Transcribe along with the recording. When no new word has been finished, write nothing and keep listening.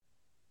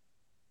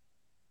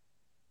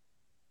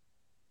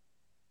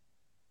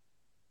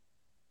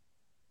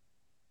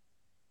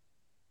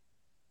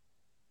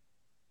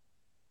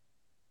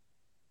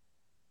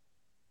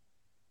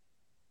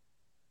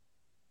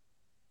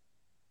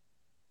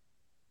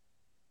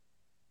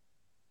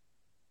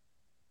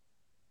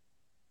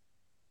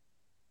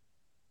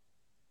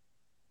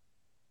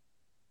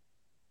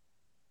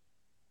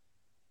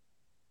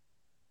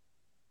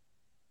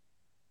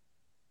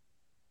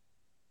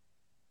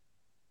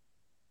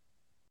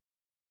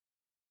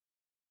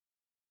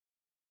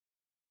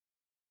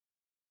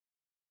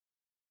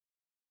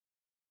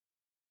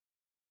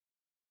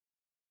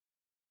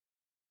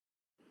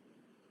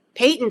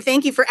Peyton,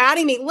 thank you for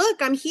adding me.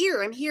 Look, I'm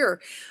here.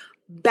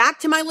 Back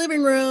to my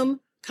living room,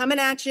 coming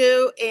at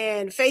you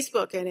in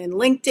Facebook and in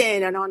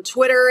LinkedIn and on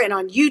Twitter and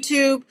on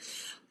YouTube.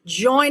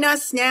 Join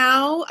us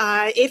now.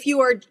 If you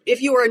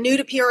are new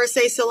to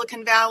PRSA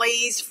Silicon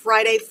Valley's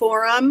Friday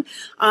Forum,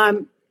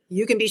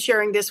 you can be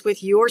sharing this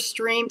with your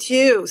stream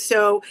too.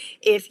 So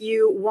if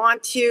you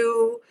want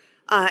to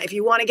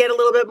get a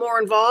little bit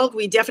more involved,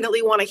 we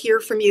definitely want to hear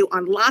from you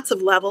on lots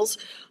of levels.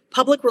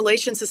 Public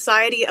Relations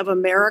Society of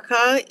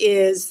America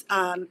is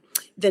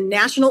the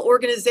national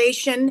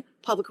organization.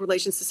 Public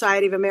Relations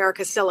Society of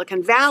America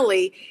Silicon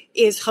Valley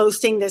is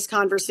hosting this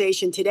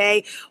conversation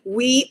today.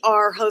 We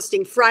are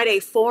hosting Friday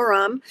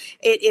Forum.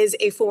 It is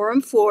a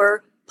forum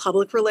for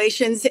public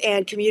relations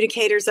and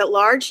communicators at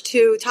large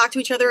to talk to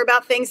each other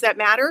about things that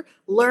matter,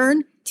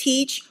 learn,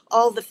 teach,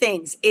 all the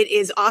things. It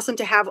is awesome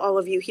to have all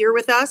of you here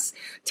with us.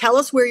 Tell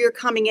us where you're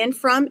coming in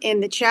from in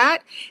the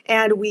chat,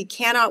 and we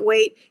cannot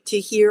wait to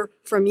hear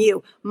from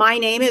you. My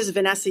name is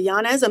Vanessa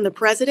Yanez. I'm the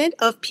president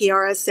of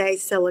PRSA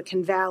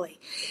Silicon Valley.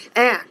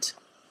 And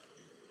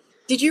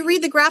did you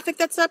read the graphic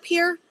that's up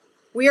here?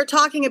 We are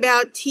talking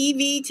about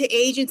TV to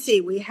agency.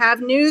 We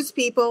have news,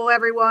 people,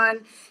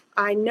 everyone.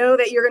 I know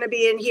that you're going to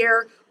be in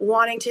here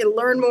wanting to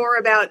learn more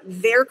about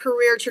their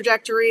career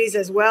trajectories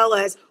as well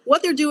as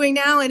what they're doing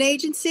now in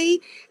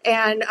agency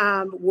and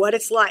what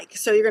it's like.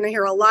 So you're going to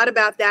hear a lot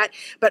about that.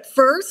 But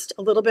first,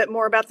 a little bit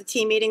more about the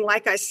team meeting.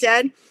 Like I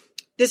said,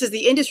 this is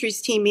the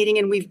industry's team meeting,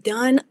 and we've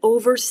done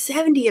over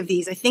 70 of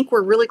these. I think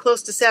we're really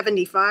close to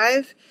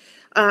 75.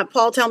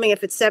 Paul, tell me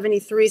if it's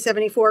 73,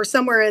 74,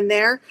 somewhere in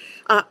there.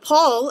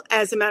 Paul,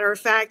 as a matter of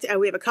fact,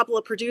 we have a couple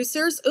of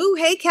producers. Ooh,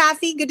 hey,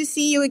 Kathy, good to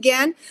see you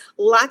again.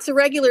 Lots of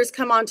regulars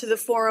come onto the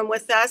forum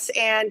with us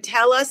and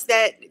tell us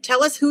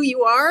who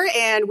you are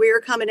and where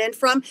you're coming in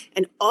from,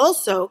 and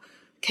also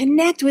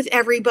connect with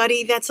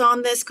everybody that's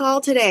on this call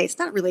today. It's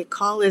not really a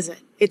call, is it?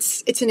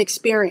 It's an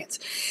experience.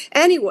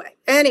 Anyway,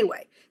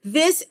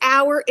 this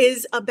hour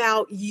is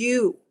about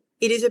you.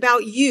 It is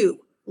about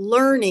you.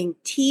 Learning,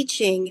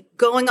 teaching,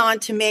 going on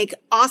to make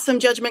awesome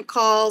judgment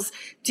calls,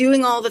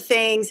 doing all the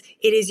things.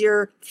 It is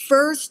your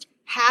first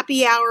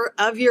happy hour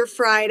of your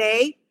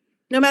Friday,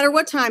 no matter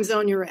what time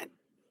zone you're in.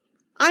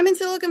 I'm in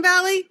Silicon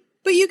Valley,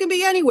 but you can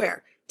be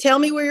anywhere. Tell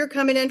me where you're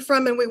coming in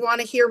from, and we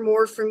want to hear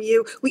more from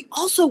you. We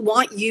also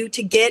want you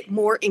to get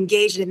more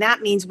engaged, and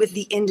that means with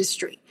the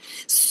industry.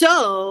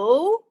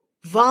 So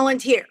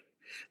volunteer.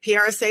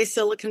 PRSA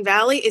Silicon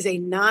Valley is a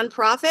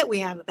nonprofit. We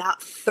have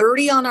about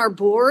 30 on our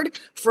board,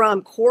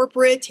 from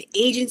corporate to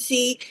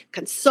agency,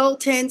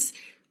 consultants,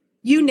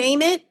 you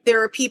name it.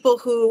 There are people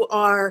who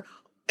are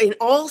in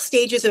all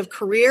stages of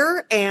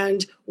career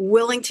and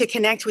willing to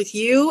connect with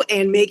you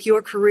and make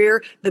your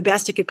career the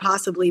best it could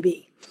possibly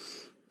be.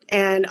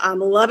 And I'm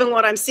loving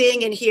what I'm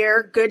seeing in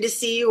here. Good to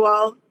see you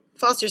all.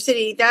 Foster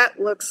City, that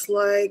looks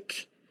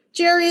like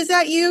Jerry, is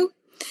that you?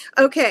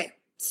 Okay.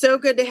 So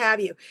good to have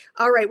you.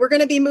 All right, we're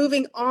going to be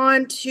moving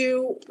on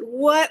to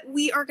what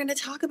we are going to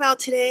talk about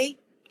today.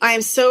 I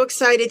am so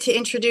excited to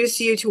introduce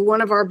you to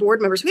one of our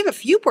board members. We have a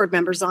few board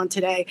members on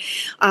today.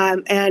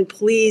 And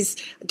please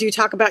do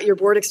talk about your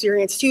board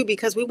experience too,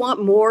 because we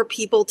want more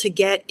people to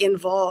get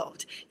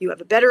involved. You have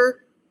a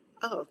better,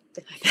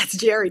 that's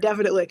Jerry,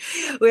 definitely.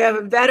 We have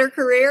a better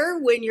career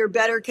when you're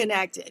better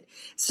connected.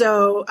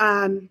 So,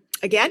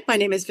 again, my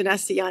name is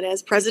Vanessa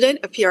Yanez, president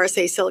of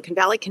PRSA Silicon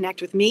Valley.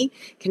 Connect with me,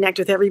 connect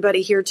with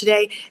everybody here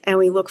today, and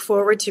we look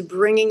forward to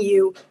bringing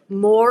you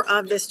more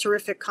of this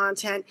terrific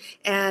content.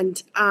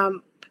 And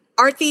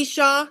Arthi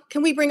Shah,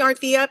 can we bring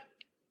Arthi up?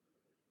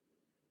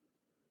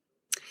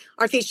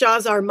 Arthi Shah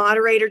is our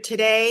moderator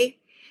today.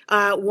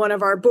 One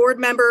of our board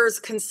members,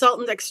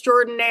 consultant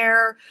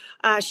extraordinaire.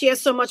 She has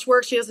so much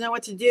work, she doesn't know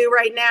what to do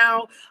right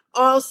now.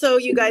 Also,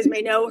 you guys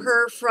may know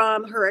her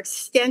from her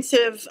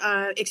extensive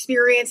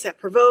experience at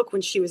Provoke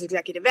when she was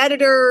executive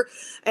editor,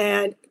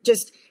 and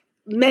just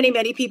many,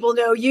 many people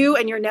know you,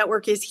 and your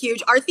network is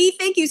huge. Arthi,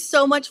 thank you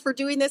so much for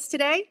doing this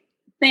today.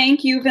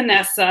 Thank you,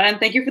 Vanessa, and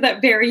thank you for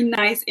that very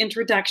nice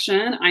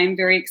introduction. I'm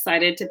very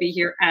excited to be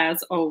here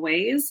as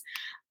always.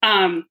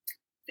 And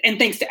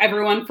thanks to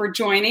everyone for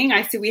joining.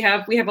 I see we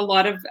have a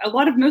lot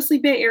of mostly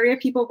Bay Area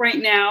people right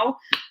now.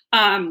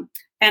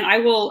 And I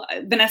will,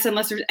 Vanessa,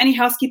 unless there's any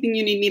housekeeping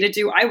you need me to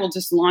do, I will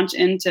just launch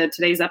into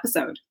today's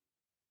episode.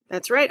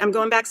 That's right. I'm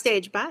going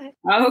backstage. Bye.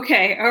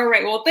 Okay. All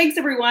right. Well, thanks,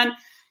 everyone.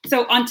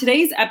 So on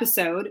today's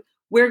episode,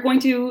 we're going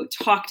to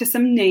talk to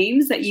some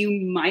names that you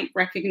might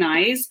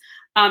recognize,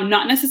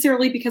 not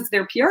necessarily because of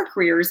their PR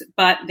careers,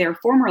 but their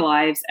former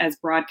lives as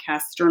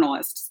broadcast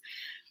journalists.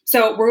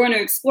 So we're going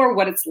to explore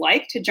what it's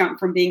like to jump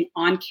from being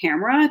on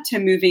camera to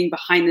moving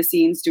behind the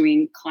scenes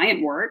doing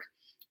client work.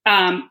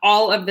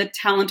 All of the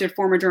talented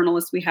former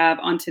journalists we have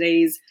on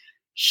today's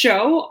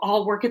show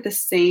all work at the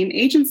same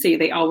agency.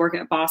 They all work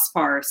at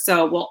BossFar.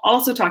 So we'll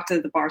also talk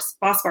to the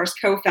BossFar's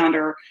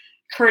co-founder,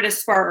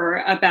 Curtis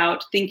Farrer,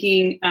 about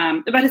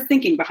his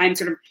thinking behind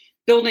sort of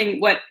building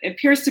what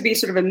appears to be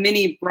sort of a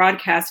mini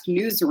broadcast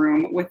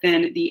newsroom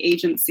within the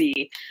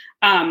agency.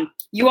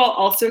 You all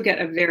also get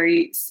a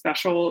very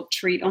special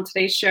treat on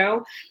today's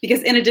show,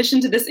 because in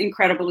addition to this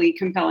incredibly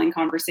compelling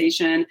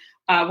conversation,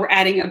 we're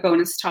adding a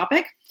bonus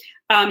topic.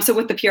 So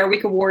with the PR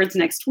Week Awards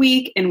next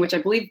week, in which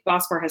I believe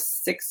Boss Bar has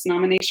 6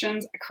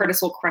 nominations,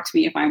 Curtis will correct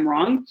me if I'm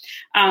wrong.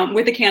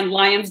 With the Cannes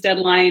Lions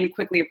deadline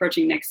quickly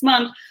approaching next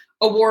month,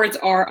 awards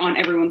are on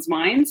everyone's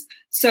minds.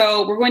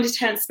 So we're going to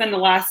spend the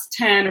last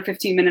 10 or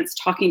 15 minutes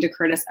talking to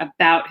Curtis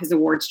about his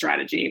award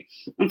strategy.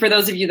 And for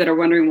those of you that are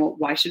wondering, well,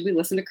 why should we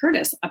listen to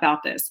Curtis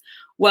about this?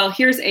 Well,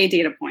 here's a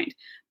data point.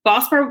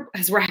 Boss Bar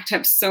has racked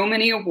up so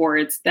many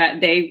awards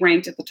that they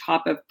ranked at the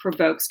top of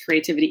Provoke's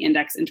Creativity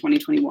Index in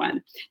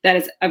 2021. That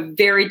is a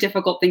very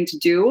difficult thing to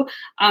do,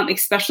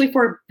 especially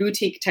for a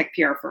boutique tech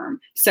PR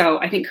firm. So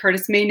I think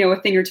Curtis may know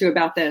a thing or two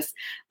about this.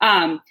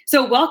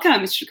 So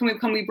welcome.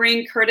 Can we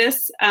bring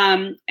Curtis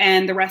and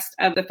the rest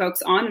of the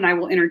folks on, and I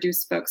will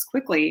introduce folks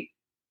quickly.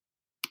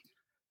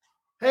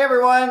 Hey,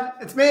 everyone.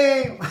 It's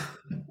me.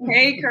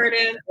 Hey,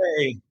 Curtis.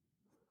 Hey.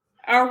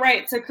 All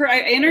right. So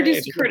I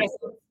introduced Curtis.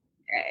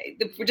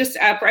 Just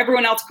for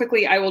everyone else,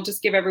 quickly, I will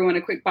just give everyone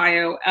a quick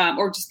bio,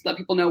 or just let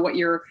people know what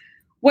your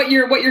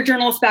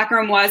journalist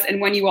background was, and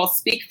when you all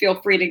speak,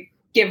 feel free to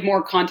give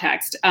more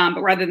context.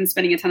 But rather than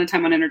spending a ton of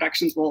time on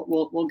introductions,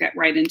 we'll get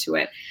right into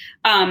it.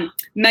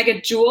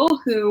 Megha Jewell,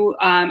 who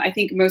I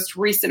think most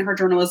recent her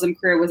journalism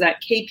career was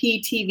at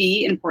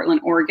KPTV in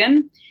Portland,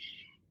 Oregon.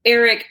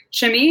 Eric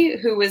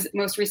Chimmy, who was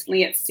most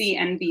recently at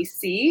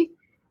CNBC,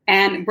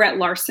 and Brett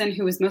Larson,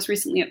 who was most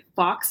recently at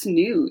Fox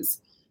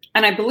News.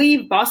 And I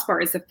believe Boss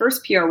Bar is the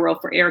first PR role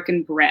for Eric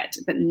and Brett,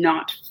 but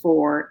not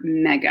for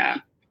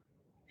Megha.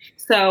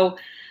 So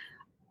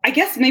I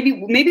guess maybe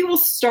we'll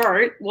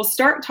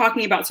start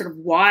talking about sort of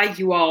why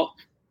you all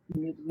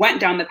went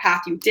down the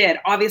path you did.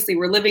 Obviously,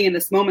 we're living in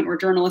this moment where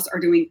journalists are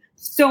doing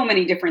so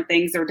many different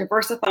things. They're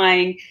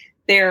diversifying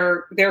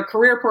their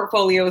career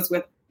portfolios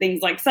with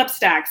things like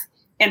Substacks,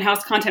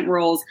 in-house content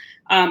roles.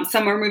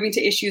 Some are moving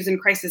to issues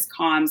and crisis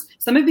comms.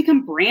 Some have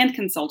become brand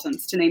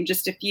consultants, to name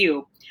just a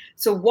few.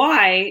 So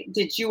why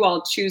did you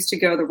all choose to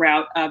go the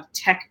route of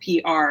tech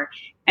PR?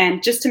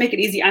 And just to make it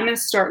easy, I'm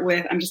just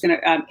going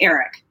to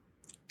Eric.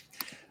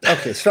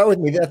 Okay, start with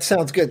me. That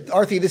sounds good.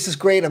 Arthi, this is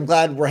great. I'm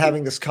glad we're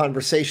having this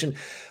conversation.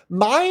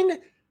 Mine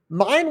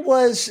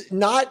was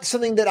not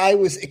something that I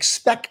was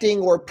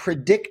expecting or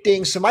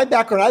predicting. So my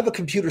background, I have a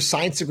computer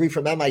science degree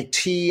from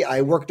MIT.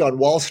 I worked on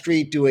Wall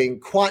Street doing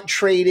quant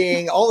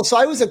trading. So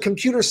I was a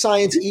computer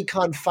science,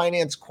 econ,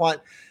 finance, quant,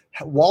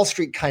 Wall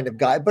Street kind of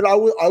guy, but I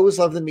always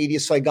loved the media.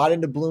 So I got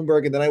into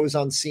Bloomberg, and then I was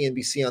on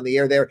CNBC on the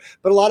air there.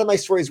 But a lot of my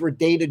stories were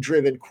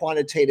data-driven,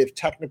 quantitative,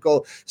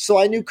 technical. So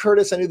I knew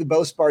Curtis, I knew the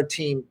Boss Bar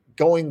team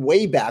going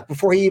way back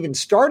before he even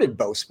started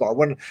Boss Bar.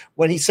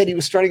 When he said he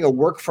was starting a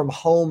work from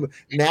home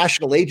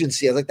national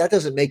agency, I was like, that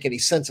doesn't make any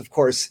sense. Of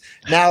course,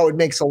 now it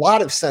makes a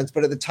lot of sense,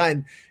 but at the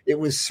time it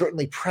was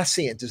certainly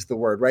prescient is the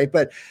word, right?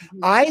 But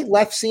I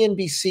left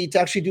CNBC to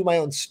actually do my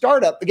own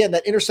startup. Again,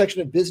 that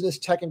intersection of business,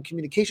 tech, and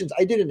communications.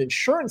 I did an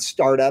insurance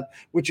startup,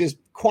 which is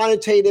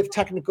quantitative,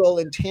 technical,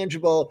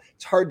 intangible.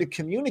 It's hard to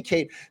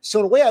communicate. So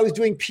in a way, I was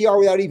doing PR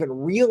without even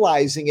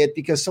realizing it,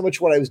 because so much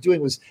of what I was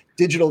doing was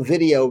digital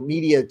video,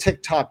 media,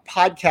 TikTok,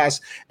 podcasts,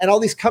 and all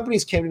these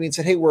companies came to me and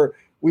said, hey,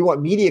 we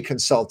want media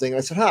consulting. And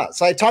I said,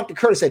 So I talked to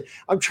Curtis, said,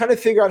 I'm trying to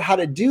figure out how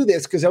to do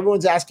this because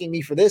everyone's asking me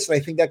for this. And I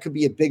think that could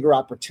be a bigger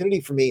opportunity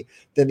for me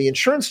than the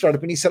insurance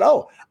startup. And he said,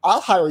 I'll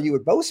hire you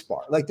at Boss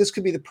Bar. Like, this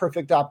could be the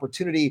perfect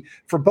opportunity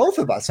for both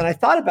of us. And I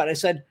thought about it. I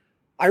said,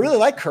 I really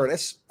like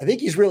Curtis. I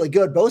think he's really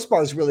good. Boss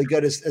Bar is really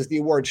good as the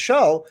awards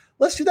show.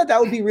 Let's do that.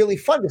 That would be really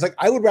fun. It's like,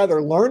 I would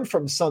rather learn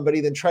from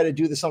somebody than try to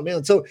do this on my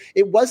own. So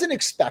it wasn't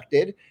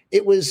expected.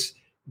 It was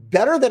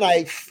better than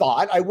I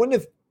thought. I wouldn't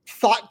have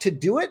thought to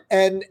do it.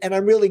 And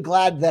I'm really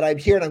glad that I'm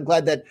here. And I'm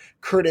glad that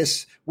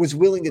Curtis was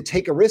willing to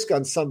take a risk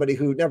on somebody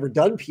who never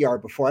done PR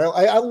before.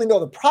 I only know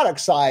the product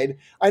side.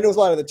 I know a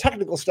lot of the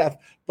technical stuff,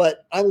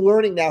 but I'm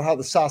learning now how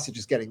the sausage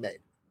is getting made.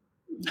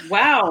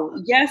 Wow.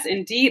 Yes,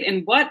 indeed.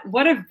 And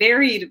what a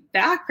varied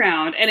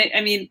background. And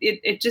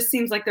it just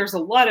seems like there's a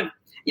lot of,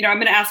 I'm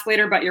going to ask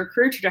later about your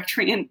career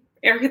trajectory. And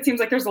Eric, it seems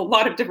like there's a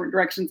lot of different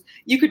directions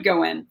you could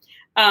go in.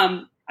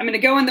 I'm going to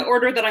go in the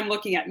order that I'm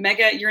looking at.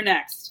 Megha, you're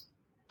next.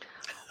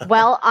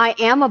 Well, I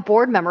am a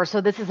board member, so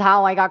this is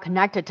how I got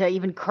connected to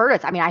even Curtis.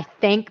 I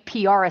thank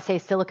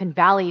PRSA Silicon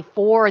Valley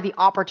for the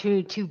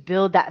opportunity to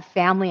build that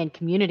family and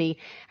community.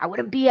 I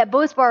wouldn't be at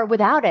Boss Bar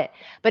without it.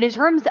 But in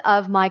terms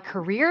of my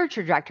career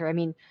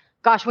trajectory,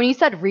 gosh, when you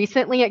said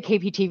recently at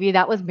KPTV,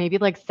 that was maybe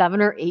like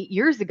 7 or 8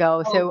 years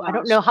ago. So gosh. I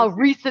don't know how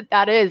recent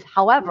that is.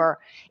 However,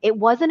 it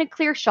wasn't a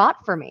clear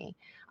shot for me.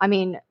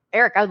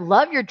 Eric, I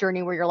love your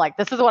journey where you're like,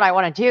 this is what I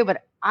want to do,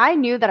 but I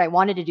knew that I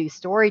wanted to do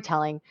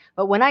storytelling.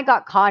 But when I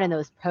got caught in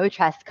those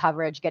protest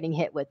coverage, getting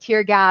hit with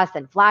tear gas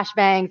and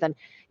flashbangs and,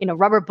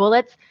 rubber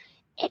bullets,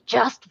 it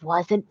just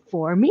wasn't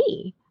for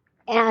me.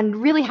 And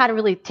really had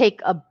to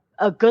take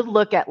a good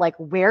look at, like,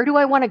 where do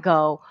I want to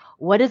go?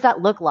 what does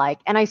that look like?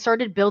 And I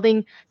started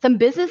building some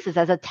businesses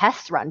as a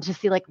test run to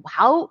see like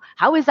how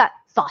is that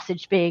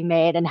sausage being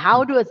made and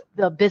how does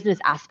the business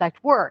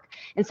aspect work?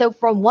 And so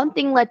from one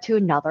thing led to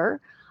another,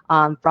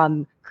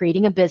 from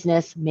creating a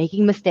business,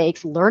 making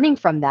mistakes, learning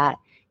from that,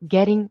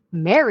 getting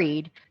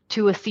married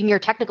to a senior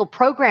technical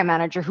program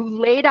manager who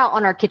laid out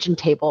on our kitchen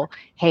table,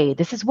 hey,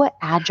 this is what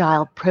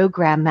agile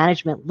program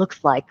management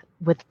looks like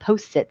with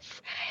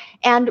Post-its,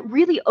 and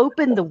really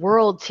opened the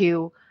world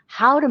to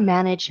how to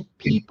manage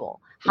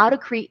people, how to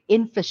create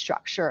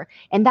infrastructure.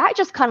 And that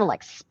just kind of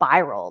like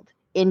spiraled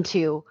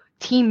into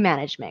team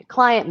management,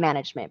 client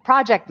management,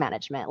 project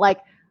management.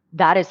 Like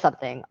that is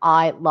something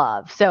I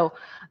love. So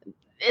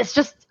it's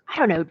just, I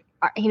don't know,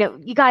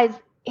 you guys,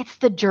 it's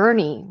the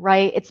journey,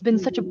 right? It's been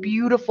such a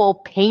beautiful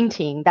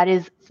painting that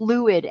is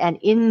fluid and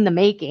in the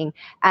making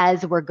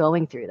as we're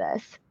going through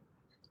this.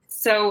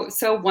 So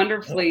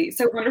wonderfully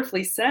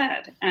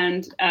said.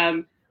 And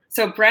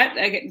so Brett,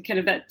 I get kind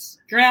of that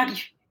you're not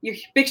your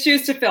big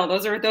shoes to fill.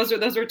 Those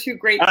are two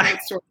great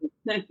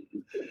stories.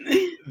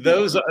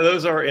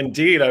 Those are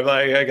indeed.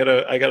 I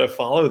gotta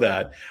follow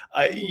that.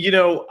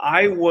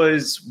 I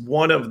was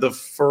one of the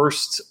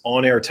first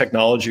on-air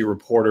technology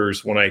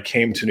reporters when I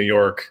came to New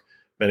York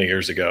many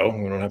years ago.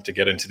 We don't have to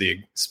get into the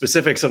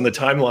specifics on the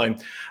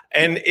timeline.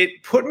 And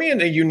it put me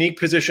in a unique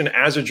position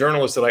as a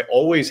journalist that I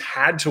always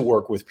had to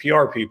work with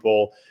PR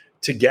people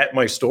to get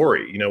my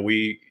story.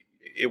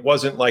 It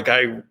wasn't like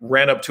I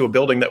ran up to a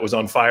building that was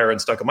on fire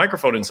and stuck a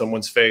microphone in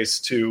someone's face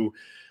to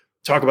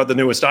talk about the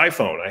newest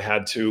iPhone. I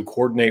had to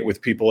coordinate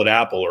with people at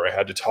Apple, or I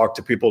had to talk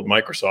to people at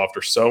Microsoft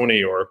or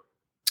Sony or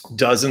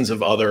dozens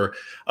of other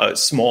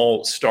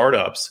small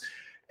startups.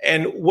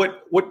 And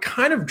what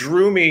kind of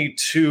drew me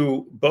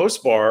to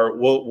BoastBar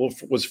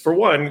was, for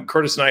one,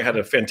 Curtis and I had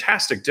a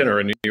fantastic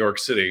dinner in New York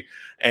City.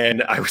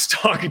 And I was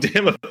talking to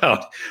him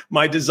about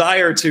my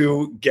desire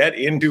to get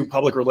into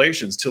public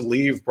relations, to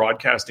leave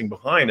broadcasting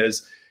behind.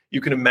 As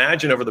you can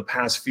imagine, over the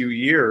past few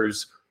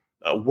years,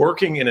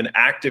 working in an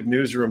active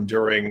newsroom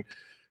during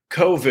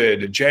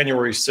COVID,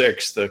 January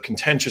 6th, the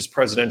contentious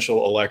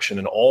presidential election,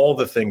 and all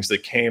the things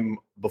that came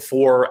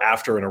before,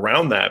 after, and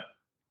around that,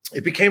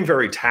 it became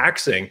very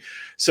taxing.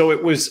 So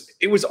it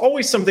was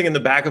always something in the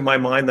back of my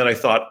mind that I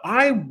thought,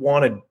 I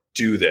want to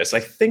do this. I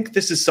think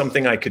this is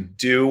something I could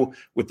do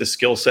with the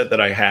skill set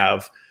that I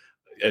have.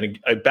 And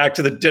back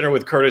to the dinner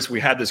with Curtis, we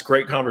had this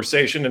great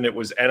conversation,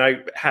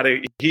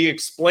 he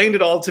explained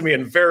it all to me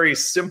in very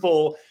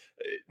simple.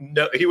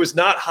 No, he was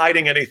not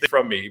hiding anything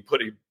from me. He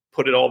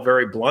put it all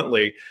very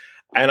bluntly.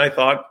 And I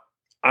thought,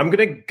 I'm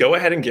going to go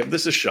ahead and give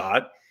this a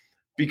shot,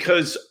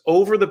 because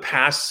over the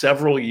past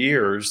several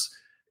years,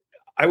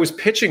 I was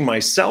pitching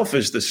myself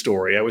as the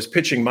story. I was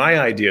pitching my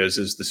ideas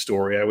as the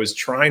story. I was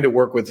trying to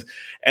work with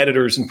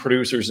editors and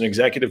producers and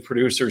executive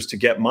producers to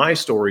get my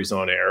stories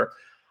on air.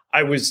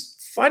 I was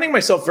finding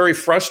myself very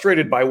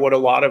frustrated by what a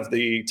lot of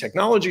the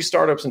technology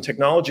startups and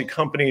technology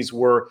companies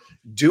were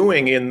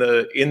doing in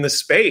the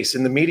space,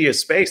 in the media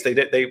space.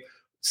 They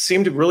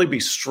seemed to really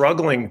be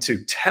struggling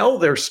to tell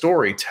their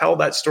story, tell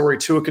that story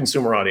to a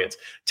consumer audience,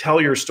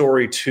 tell your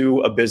story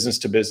to a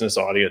business-to-business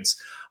audience.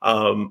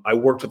 I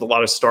worked with a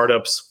lot of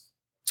startups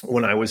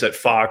when I was at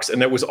Fox,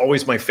 and that was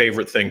always my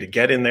favorite thing, to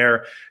get in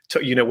there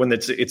when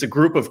it's a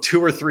group of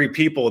 2 or 3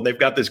 people and they've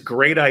got this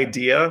great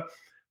idea,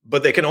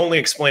 but they can only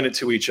explain it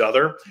to each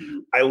other.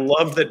 I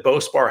love that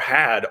BoastBar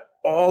had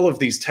all of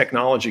these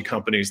technology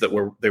companies that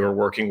they were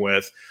working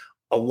with.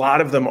 A lot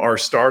of them are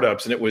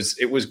startups, and it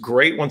was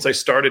great once I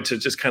started to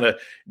just kind of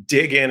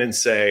dig in and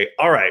say,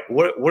 all right,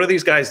 what are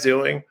these guys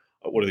doing?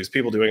 What are these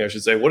people doing? I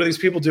should say, what are these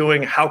people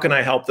doing? How can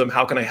I help them?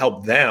 How can I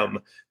help them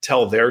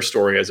tell their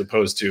story, as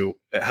opposed to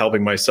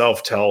helping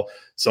myself tell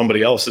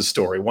somebody else's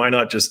story? Why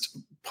not just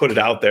put it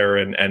out there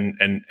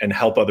and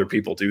help other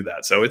people do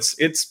that? So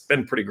it's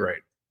been pretty great.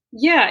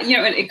 Yeah,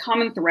 a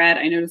common thread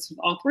I noticed with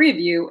all 3 of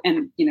you,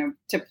 and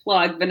to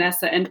plug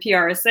Vanessa and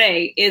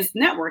PRSA, is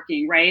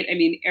networking, right? I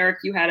mean, Eric,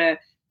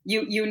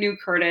 you knew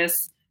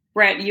Curtis.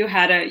 Brett, you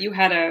had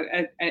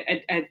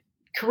a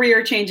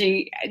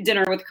career-changing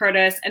dinner with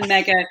Curtis, and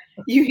Mega,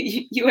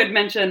 you had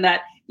mentioned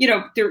that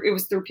it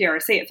was through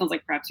PRSA. It sounds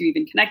like perhaps you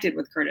even connected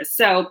with Curtis.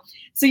 So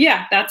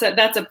yeah, that's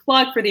a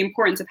plug for the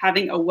importance of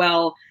having a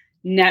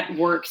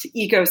well-networked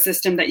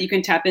ecosystem that you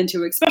can tap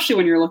into, especially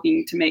when you're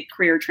looking to make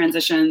career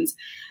transitions.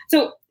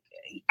 So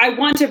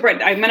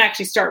Brett, I'm going to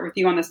actually start with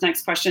you on this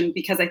next question,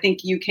 because I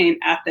think you came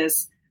at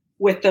this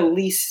with the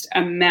least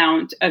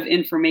amount of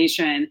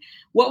information.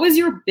 What was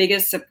your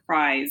biggest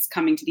surprise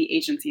coming to the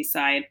agency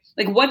side?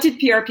 Like, what did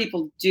PR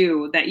people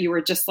do that you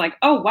were just like,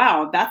 oh,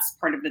 wow, that's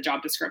part of the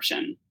job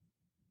description?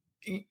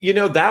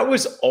 That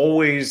was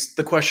always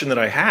the question that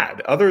I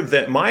had. Other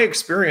than my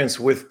experience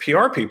with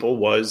PR people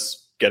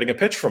was getting a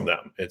pitch from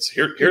them. It's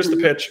here's the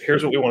pitch.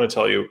 Here's what we want to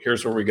tell you.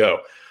 Here's where we go.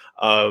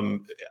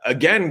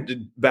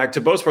 Again, back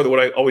to BoastBar, what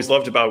I always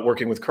loved about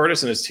working with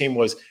Curtis and his team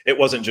was, it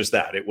wasn't just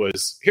that. It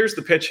was, here's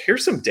the pitch.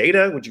 Here's some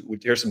data.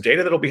 Here's some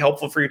data that'll be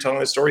helpful for you telling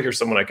the story. Here's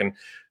someone I can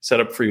set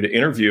up for you to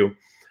interview.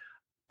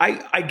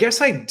 I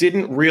guess I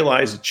didn't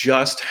realize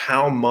just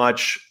how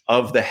much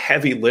of the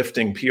heavy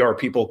lifting PR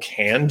people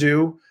can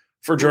do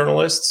for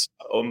journalists.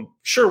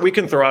 Sure, we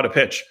can throw out a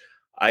pitch.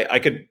 I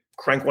could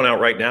crank one out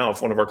right now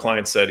if one of our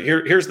clients said,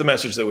 here's the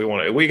message that we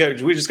want. We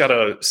just got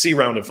a C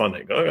round of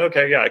funding.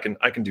 Okay, yeah,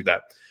 I can do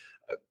that.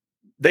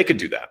 They could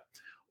do that.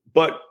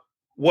 But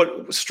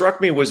what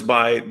struck me was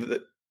by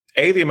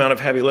the amount of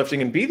heavy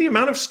lifting, and B, the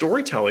amount of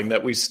storytelling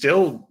that we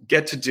still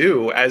get to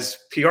do as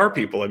PR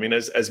people. I mean,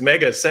 as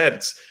Megha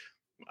said,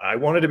 I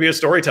wanted to be a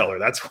storyteller.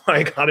 That's why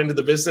I got into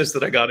the business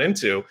that I got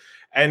into.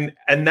 And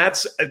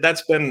that's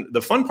been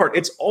the fun part.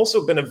 It's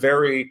also been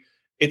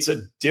it's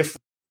a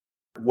different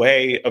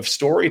way of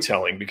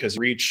storytelling because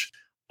you reach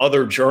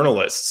other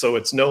journalists. So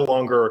it's no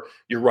longer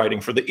you're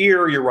writing for the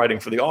ear, you're writing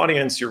for the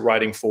audience, you're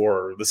writing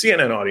for the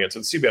CNN audience,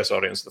 the CBS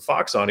audience, the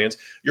Fox audience.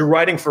 You're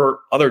writing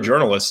for other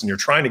journalists and you're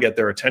trying to get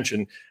their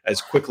attention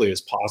as quickly as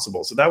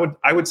possible. So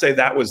I would say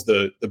that was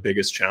the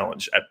biggest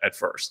challenge at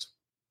first.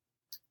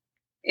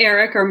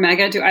 Eric or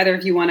Megha, do either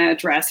of you want to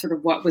address sort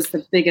of what was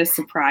the biggest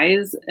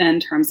surprise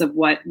in terms of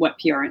what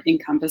PR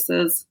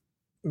encompasses?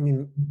 I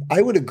mean,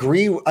 I would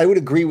agree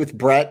with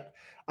Brett.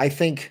 I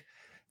think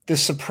the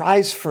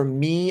surprise for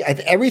me,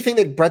 everything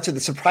that Brett said, the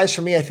surprise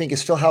for me, I think,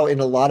 is still how in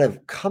a lot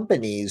of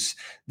companies,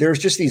 there's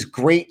just these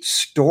great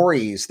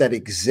stories that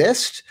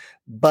exist,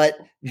 but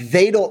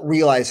they don't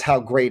realize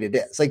how great it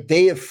is. Like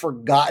they have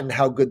forgotten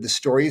how good the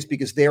story is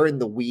because they're in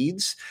the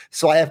weeds.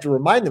 So I have to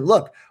remind them,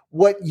 look,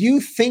 what you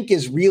think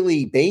is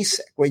really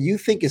basic, what you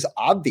think is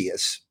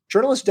obvious,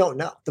 journalists don't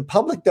know. The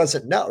public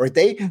doesn't know, right?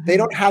 They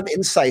don't have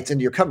insights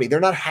into your company. They're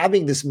not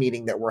having this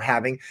meeting that we're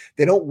having.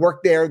 They don't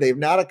work there. They're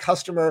not a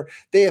customer.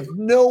 They have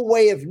no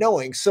way of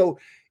knowing. So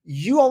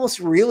you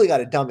almost really got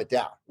to dumb it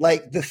down.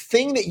 Like the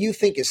thing that you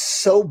think is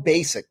so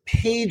basic,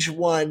 page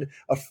one,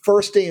 a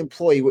first day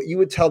employee, what you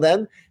would tell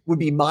them would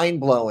be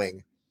mind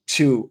blowing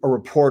to a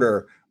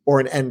reporter or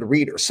an end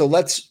reader. So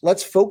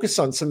let's focus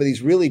on some of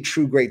these really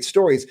true, great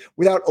stories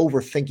without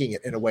overthinking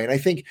it in a way. And I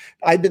think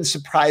I've been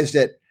surprised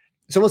at,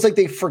 it's almost like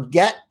they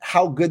forget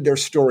how good their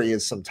story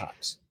is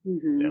sometimes.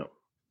 Mm-hmm. Yeah.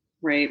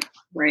 Right.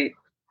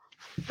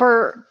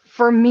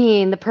 For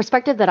me, the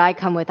perspective that I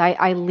come with,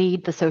 I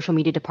lead the social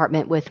media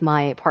department with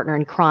my partner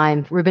in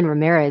crime, Ruben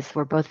Ramirez.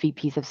 We're both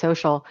VPs of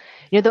social.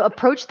 The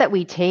approach that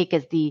we take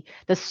is the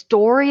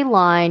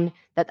storyline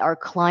that our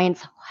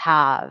clients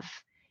have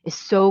is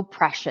so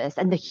precious,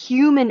 and the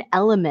human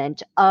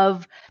element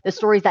of the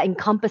stories that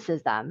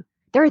encompasses them,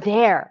 they're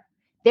there.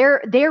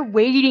 They're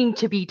waiting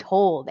to be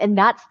told. And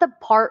that's the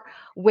part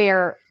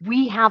where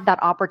we have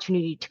that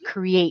opportunity to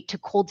create, to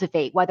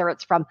cultivate, whether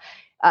it's from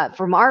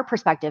our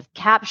perspective,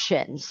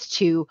 captions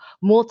to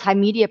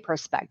multimedia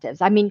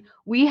perspectives. I mean,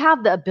 we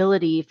have the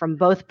ability from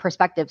both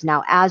perspectives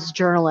now as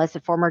journalists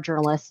and former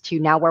journalists to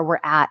now where we're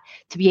at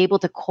to be able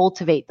to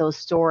cultivate those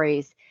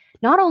stories,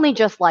 not only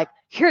just like,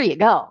 here you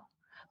go,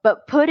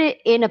 but put it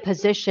in a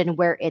position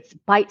where it's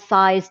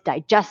bite-sized,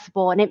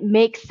 digestible, and it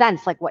makes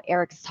sense, like what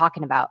Eric is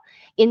talking about,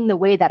 in the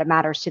way that it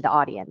matters to the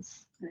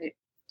audience. Right.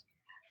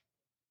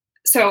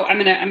 So I'm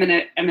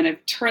gonna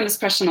turn this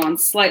question on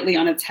slightly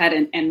on its head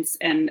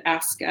and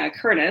ask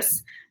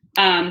Curtis.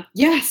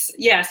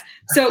 Yes.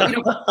 So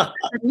from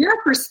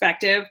your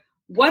perspective,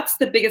 what's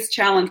the biggest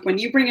challenge when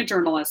you bring a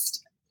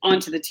journalist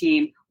onto the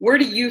team? Where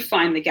do you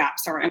find the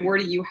gaps are, and where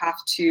do you have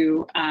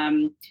to?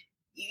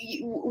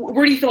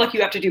 Where do you feel like you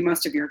have to do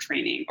most of your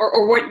training,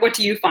 or what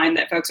do you find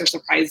that folks are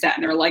surprised at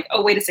and they're like,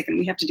 oh, wait a second,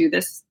 we have to do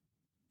this?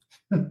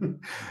 I frame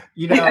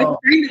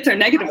it so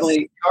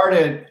negatively. I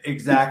started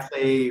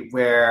exactly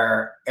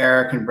where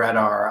Eric and Brett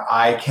are.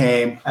 I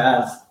came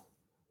as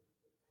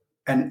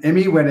an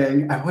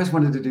Emmy-winning, I always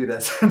wanted to do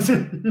this,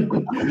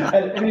 an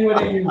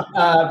Emmy-winning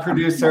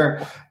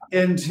producer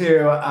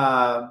into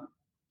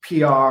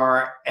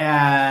PR,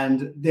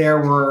 and there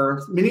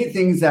were many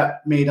things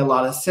that made a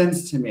lot of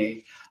sense to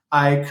me.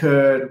 I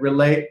could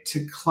relate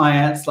to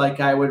clients like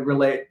I would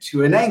relate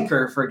to an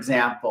anchor, for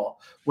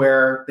example,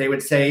 where they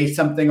would say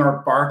something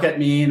or bark at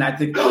me and I'd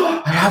think,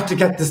 oh, I have to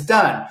get this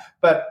done.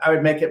 But I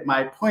would make it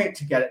my point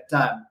to get it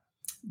done.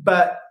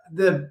 But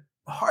the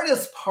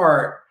hardest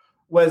part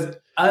was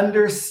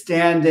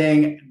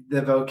understanding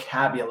the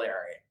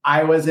vocabulary.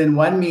 I was in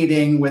one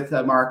meeting with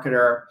a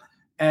marketer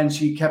and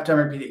she kept on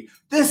repeating,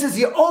 this is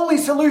the only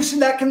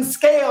solution that can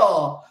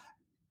scale.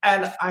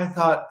 And I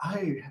thought,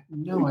 I have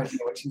no idea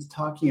what she's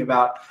talking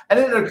about. And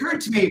then it occurred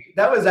to me,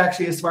 that was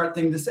actually a smart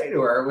thing to say to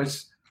her,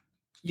 which,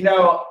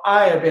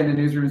 I have been in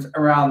newsrooms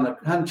around the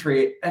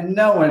country and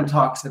no one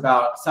talks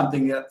about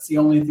something that's the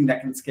only thing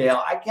that can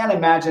scale. I can't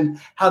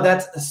imagine how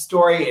that's a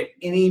story in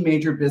any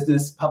major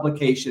business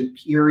publication,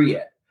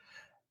 period.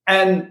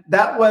 And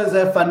that was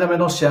a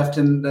fundamental shift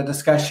in the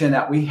discussion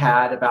that we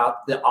had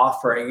about the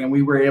offering. And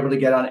we were able to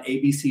get on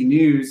ABC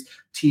News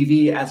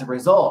TV as a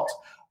result.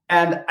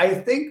 And I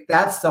think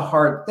that's the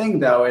hard thing,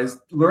 though, is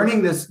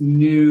learning this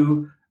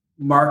new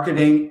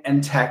marketing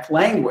and tech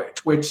language,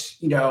 which,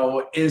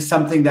 is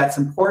something that's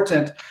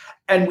important.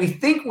 And we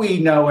think we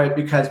know it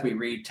because we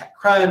read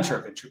TechCrunch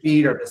or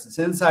VentureBeat or Business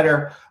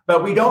Insider,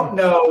 but we don't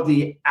know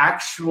the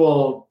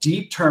actual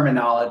deep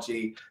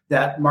terminology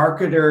that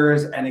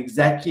marketers and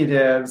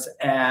executives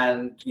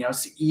and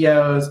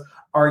CEOs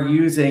are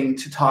using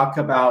to talk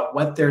about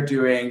what they're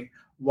doing,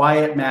 why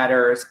it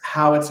matters,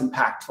 how it's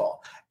impactful.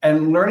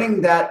 And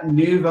learning that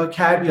new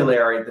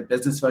vocabulary, the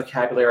business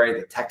vocabulary,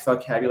 the tech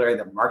vocabulary,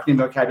 the marketing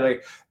vocabulary,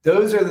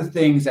 those are the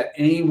things that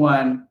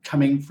anyone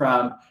coming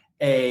from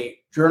a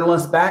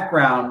journalist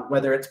background,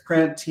 whether it's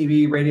print,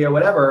 TV, radio,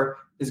 whatever,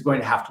 is going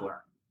to have to learn.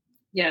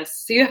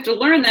 Yes, so you have to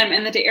learn them,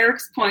 and then to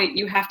Eric's point,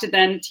 you have to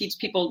then teach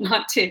people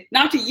not to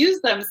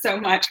use them so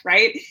much,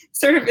 right?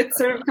 It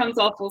sort of comes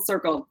all full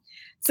circle.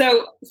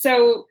 So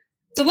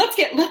let's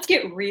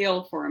get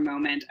real for a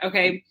moment,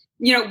 okay?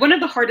 One of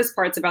the hardest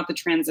parts about the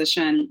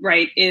transition,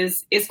 right,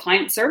 is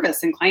client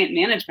service and client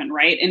management,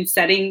 right? And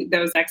setting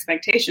those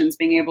expectations,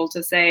 being able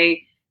to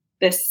say,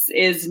 this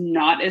is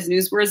not as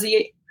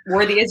newsworthy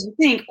as you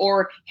think,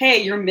 or,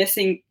 hey, you're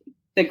missing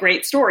the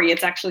great story.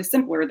 It's actually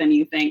simpler than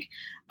you think.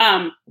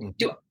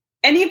 Do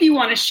any of you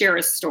want to share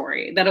a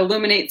story that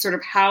illuminates sort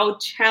of how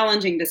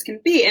challenging this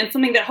can be, and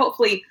something that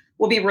hopefully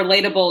will be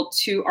relatable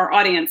to our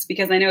audience?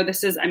 Because I know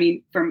this is,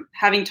 from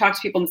having talked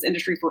to people in this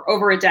industry for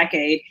over a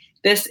decade,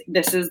 this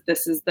is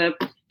the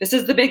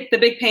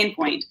big pain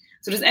point.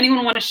 So does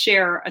anyone want to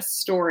share a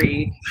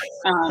story?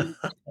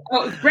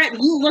 Brett,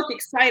 you look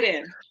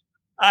excited.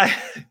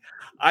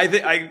 I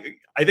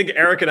think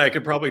Eric and I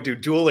could probably do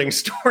dueling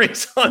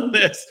stories on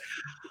this.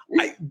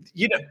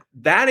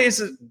 That is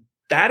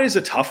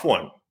a tough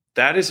one.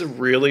 That is a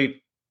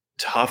really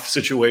tough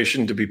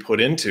situation to be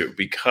put into,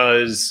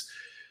 because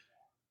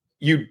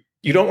you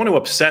don't want to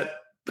upset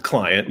the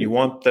client. You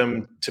want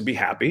them to be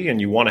happy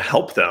and you want to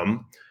help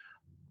them.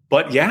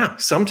 But yeah,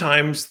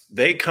 sometimes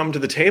they come to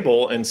the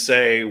table and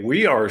say,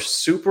 we are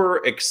super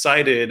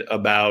excited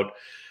about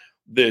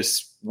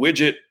this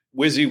widget,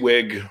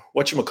 WYSIWYG,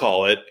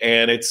 whatchamacallit,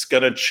 and it's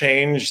going to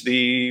change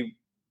the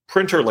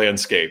printer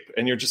landscape.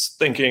 And you're just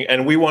thinking,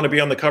 and we want to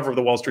be on the cover of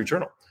the Wall Street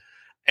Journal.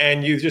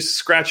 And you just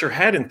scratch your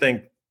head and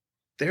think,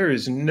 there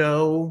is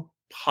no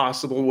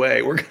possible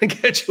way we're going to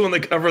get you on the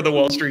cover of the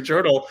Wall Street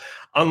Journal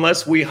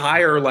unless we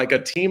hire like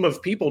a team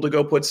of people to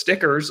go put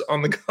stickers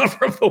on the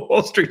cover of the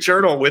Wall Street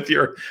Journal with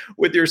your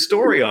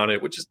story on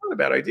it, which is not a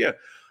bad idea.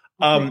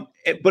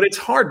 But it's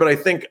hard. But I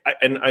think,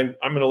 and I'm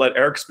going to let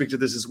Eric speak to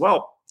this as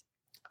well,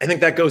 I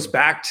think that goes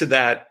back to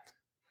that.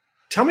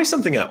 Tell me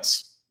something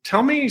else.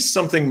 Tell me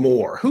something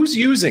more. Who's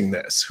using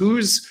this?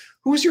 Who's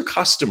your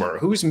customer?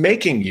 Who's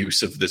making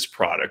use of this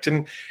product?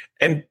 And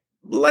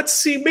let's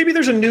see, maybe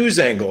there's a news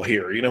angle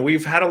here.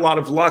 We've had a lot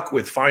of luck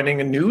with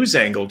finding a news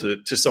angle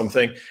to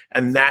something,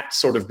 and that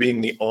sort of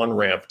being the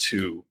on-ramp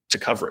to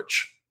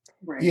coverage.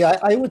 Right. Yeah,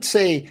 I would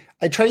say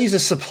I try to use a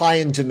supply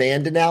and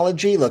demand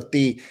analogy. Look,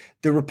 the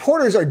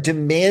reporters are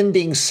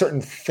demanding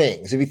certain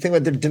things. If you think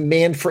about the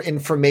demand for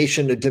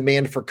information, the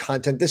demand for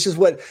content, this is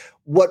what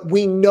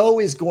we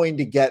know is going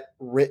to get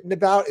written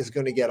about, is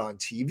going to get on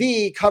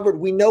TV, covered.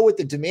 We know what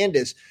the demand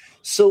is.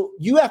 So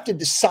you have to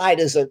decide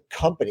as a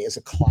company, as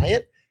a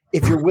client,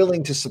 if you're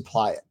willing to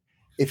supply it.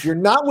 If you're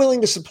not willing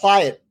to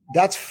supply it,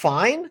 that's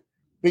fine,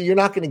 but you're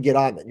not going to get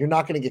on it. You're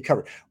not going to get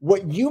covered.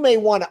 What you may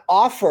want to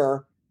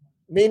offer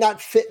may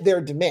not fit their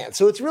demand.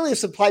 So it's really a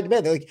supply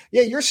demand. They're like,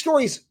 yeah, your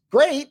story's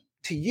great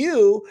to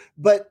you,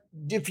 but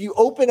if you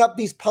open up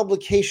these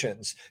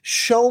publications,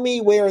 show me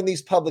where in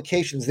these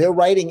publications they're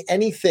writing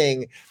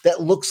anything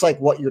that looks like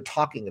what you're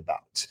talking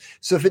about.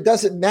 So if it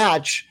doesn't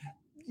match,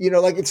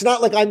 it's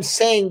not like I'm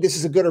saying this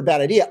is a good or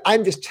bad idea.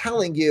 I'm just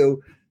telling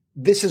you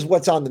this is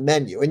what's on the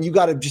menu, and you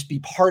got to just be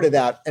part of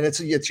that. And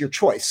it's your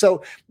choice.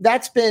 So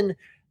that's been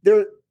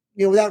there,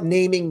 without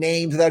naming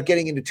names, without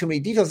getting into too many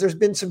details, there's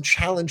been some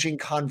challenging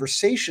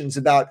conversations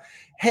about,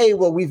 hey,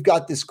 well, we've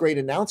got this great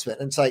announcement.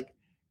 And it's like,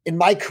 in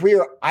my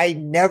career, I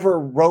never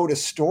wrote a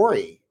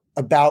story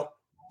about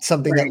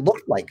something that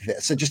looked like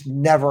this. It just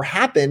never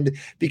happened,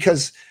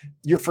 because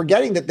you're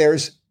forgetting that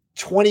there's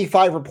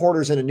 25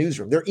 reporters in a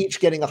newsroom. They're each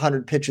getting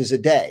 100 pitches a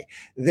day.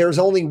 There's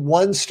only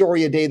one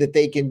story a day that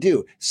they can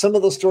do. Some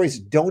of those stories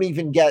don't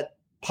even get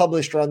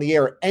published or on the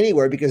air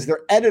anywhere because their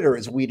editor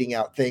is weeding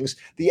out things.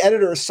 The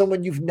editor is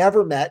someone you've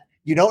never met.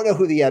 You don't know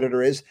who the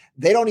editor is.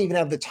 They don't even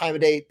have the time of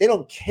day. They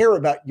don't care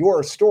about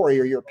your story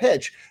or your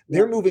pitch.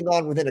 They're moving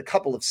on within a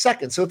couple of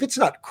seconds. So if it's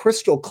not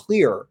crystal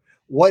clear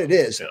what it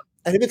is,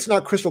 and if it's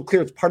not crystal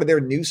clear, it's part of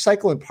their news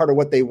cycle and part of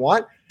what they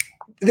want,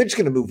 they're just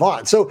going to move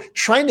on. So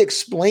trying to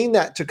explain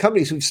that to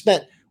companies who've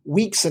spent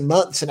weeks and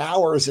months and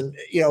hours and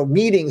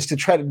meetings to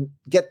try to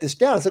get this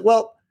down, it's like,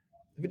 well,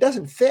 if it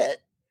doesn't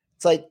fit,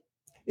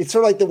 it's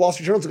sort of like the Wall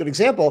Street Journal is a good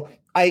example.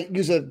 I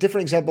use a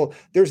different example.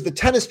 There's the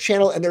tennis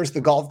channel and there's the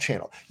golf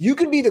channel. You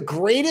can be the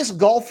greatest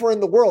golfer in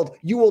the world.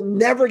 You will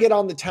never get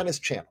on the tennis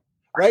channel,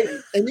 right?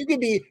 And you can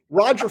be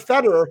Roger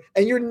Federer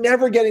and you're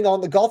never getting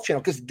on the golf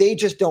channel because they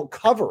just don't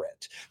cover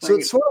it. So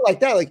it's sort of like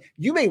that. Like,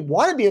 you may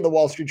want to be in the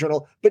Wall Street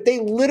Journal, but they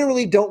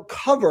literally don't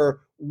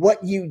cover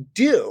what you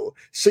do.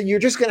 So you're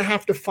just going to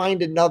have to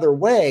find another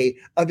way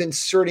of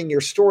inserting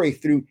your story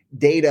through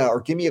data,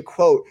 or give me a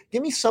quote,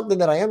 give me something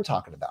that I am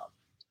talking about.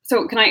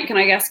 So can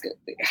I ask,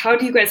 how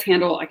do you guys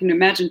handle, I can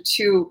imagine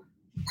two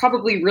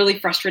probably really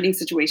frustrating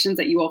situations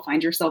that you all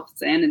find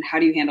yourselves in, and how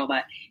do you handle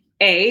that?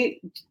 A,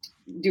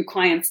 do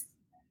clients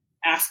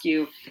ask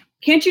you,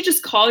 can't you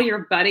just call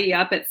your buddy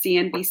up at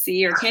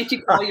CNBC, or can't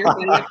you call your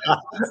buddy up at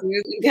Fox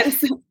News and get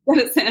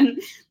us in?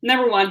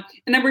 Number one.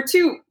 And number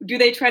two, do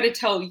they try to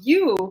tell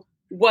you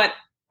what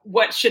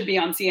should be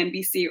on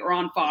CNBC or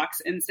on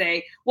Fox and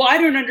say, well, I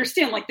don't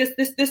understand. Like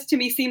this to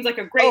me seems like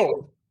a great.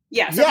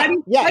 Yeah. So how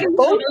do you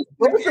both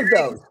of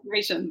those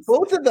situations?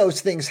 Both of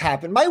those things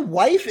happen. My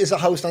wife is a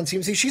host on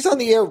CNBC. She's on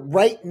the air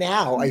right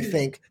now, I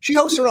think. She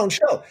hosts her own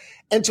show.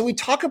 And so we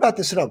talk about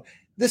this at home.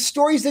 The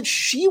stories that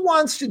she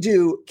wants to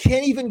do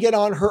can't even get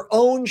on her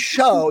own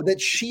show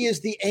that she is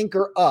the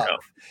anchor of.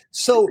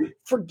 So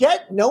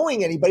forget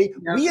knowing anybody.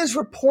 Yep. We as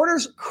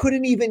reporters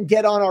couldn't even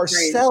get on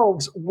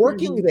ourselves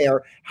working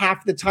there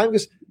half the time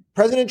because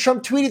President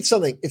Trump tweeted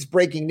something. It's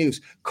breaking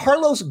news.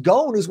 Carlos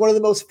Ghosn, who's one of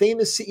the most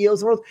famous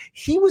CEOs in the world,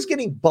 he was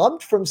getting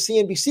bumped from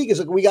CNBC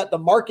because we got the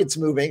markets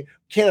moving.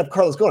 Can't have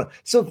Carlos Ghosn.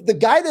 So the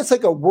guy that's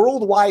like a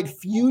worldwide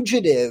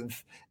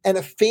fugitive and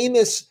a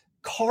famous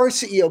car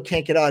CEO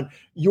can't get on,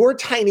 your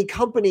tiny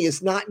company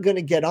is not going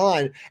to get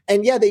on.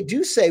 And yeah, they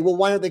do say, well,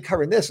 why aren't they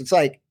covering this? It's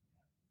like,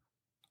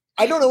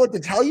 I don't know what to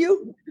tell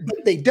you,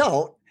 but they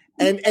don't.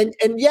 And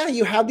yeah,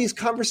 you have these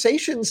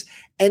conversations,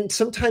 and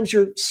sometimes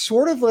you're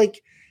sort of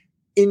like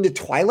in the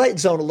twilight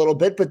zone a little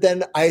bit. But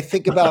then I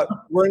think about,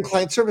 we're in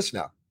client service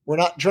now. We're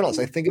not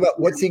journalists. I think about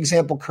what's the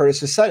example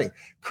Curtis is setting.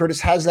 Curtis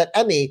has that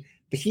Emmy,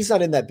 but he's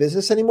not in that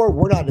business anymore.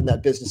 We're not in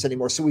that business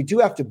anymore. So we do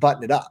have to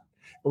button it up.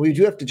 But we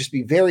do have to just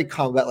be very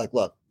calm about, like,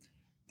 look,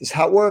 this is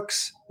how it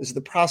works. This is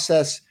the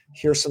process.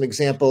 Here's some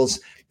examples.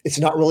 It's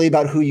not really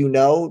about who you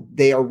know.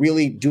 They are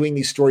really doing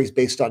these stories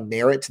based on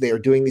merit. They are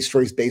doing these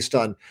stories based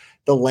on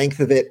the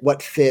length of it,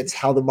 what fits,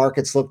 how the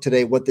markets look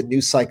today, what the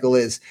news cycle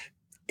is.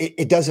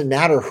 It doesn't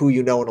matter who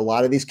you know in a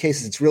lot of these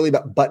cases. It's really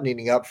about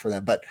buttoning up for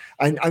them. But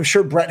I'm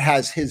sure Brett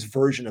has his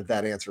version of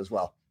that answer as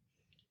well.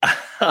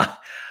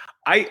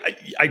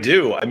 I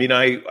do. I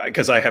mean,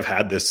 because I have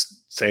had this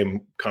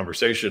same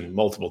conversation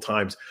multiple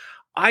times.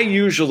 I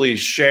usually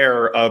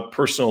share a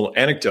personal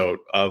anecdote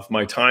of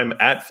my time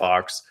at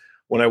Fox.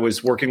 When I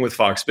was working with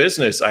Fox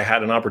Business, I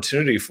had an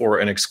opportunity for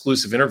an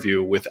exclusive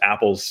interview with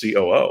Apple's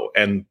COO,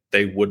 and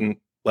they wouldn't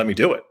let me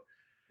do it.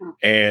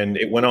 And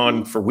it went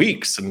on for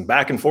weeks, and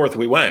back and forth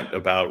we went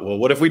about, well,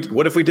 what if we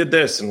did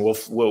this, and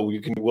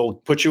we'll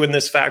put you in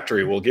this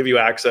factory, we'll give you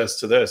access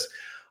to this,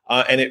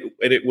 and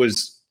it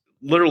was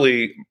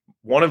literally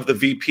one of the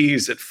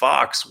VPs at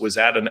Fox was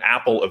at an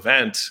Apple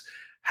event,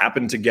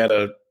 happened to get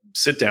a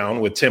sit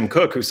down with Tim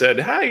Cook, who said,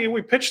 "Hey,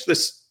 we pitched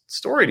this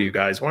story to you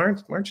guys. Why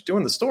aren't you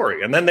doing the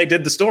story?" And then they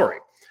did the story.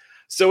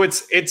 So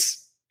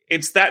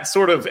it's that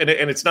sort of, and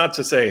it's not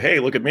to say, hey,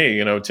 look at me.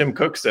 You know, Tim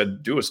Cook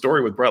said, do a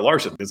story with Brett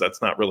Larson, because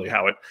that's not really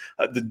how it,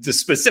 the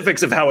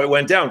specifics of how it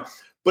went down.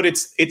 But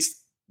it's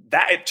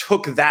that it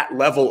took that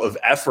level of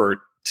effort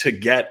to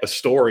get a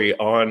story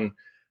on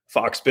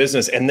Fox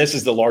Business. And this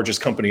is the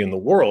largest company in the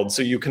world.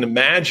 So you can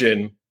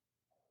imagine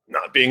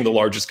not being the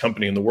largest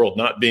company in the world,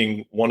 not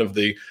being one of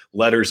the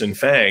letters in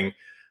FANG,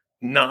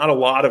 not a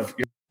lot of,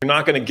 you're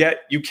not going to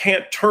get, you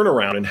can't turn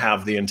around and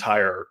have the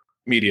entire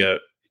media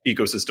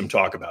ecosystem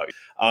talk about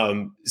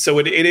you. So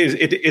it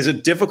is a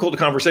difficult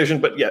conversation,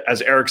 but yeah,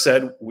 as Eric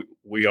said,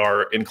 we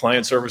are in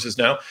client services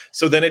now.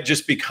 So then it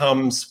just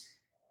becomes,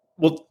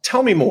 well,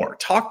 tell me more,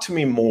 talk to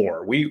me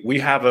more. We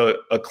have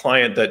a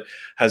client that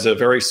has a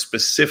very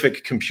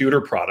specific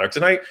computer product.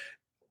 And I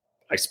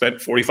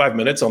spent 45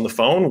 minutes on the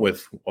phone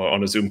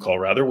on a Zoom call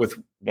rather, with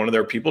one of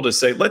their people to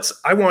say,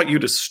 I want you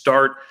to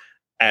start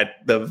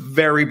at the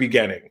very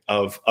beginning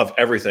of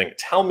everything.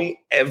 Tell me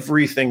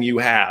everything you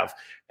have.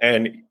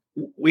 And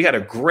we had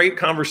a great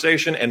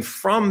conversation. And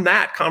from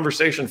that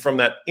conversation, from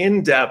that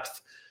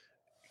in-depth,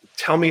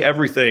 tell me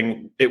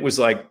everything, it was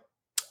like,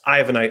 I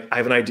have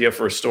an idea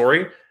for a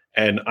story,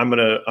 and I'm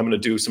gonna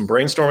do some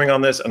brainstorming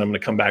on this, and I'm gonna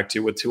come back to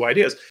you with 2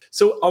 ideas.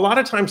 So a lot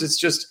of times it's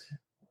just,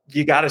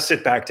 you got to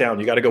sit back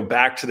down. You got to go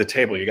back to the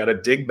table. You got to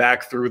dig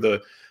back through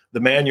the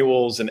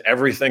manuals and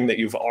everything that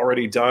you've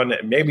already done.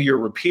 And maybe you're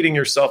repeating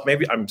yourself.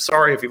 Maybe, I'm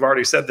sorry if you've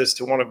already said this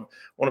to one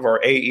of our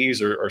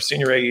AEs or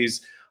senior AEs,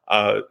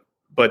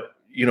 but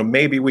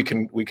maybe we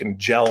can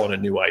gel on a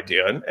new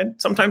idea. And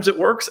sometimes it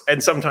works,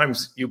 and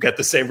sometimes you get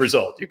the same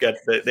result. You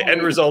get the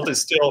end result is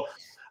still,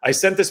 I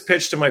sent this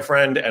pitch to my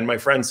friend, and my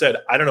friend said,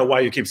 I don't know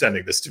why you keep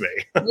sending this to me.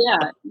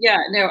 Yeah.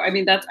 No,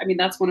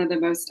 that's one of the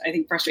most, I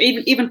think,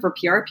 frustrating, even for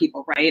PR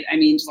people, right? I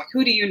mean, just like,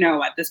 who do you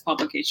know at this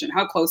publication?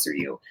 How close are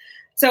you?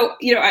 So,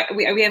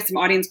 we have some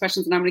audience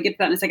questions, and I'm going to get to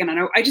that in a second.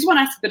 I just want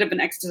to ask a bit of an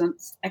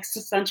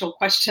existential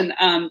question.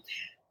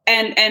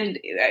 And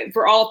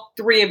for all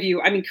 3 of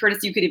you, I mean, Curtis,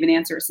 you could even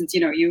answer, since,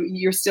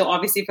 you're still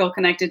obviously feel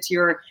connected to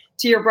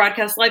your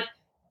broadcast life.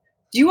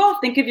 Do you all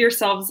think of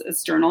yourselves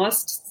as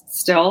journalists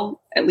still,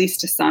 at least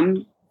to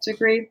some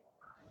degree?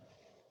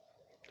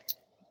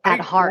 At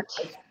heart.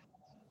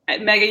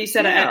 Megan, you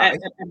said at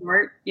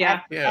heart.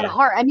 Yeah. At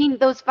heart. I mean,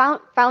 those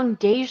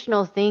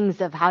foundational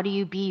things of how do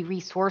you be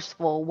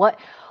resourceful?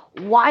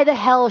 Why the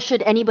hell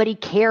should anybody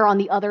care on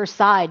the other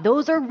side?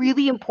 Those are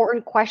really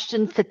important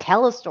questions to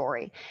tell a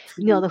story.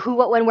 You know, the who,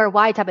 what, when, where,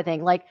 why type of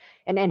thing, like,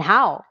 and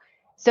how.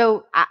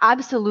 So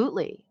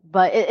absolutely.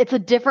 But it's a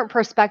different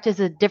perspective, it's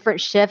a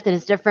different shift, and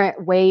it's a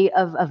different way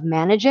of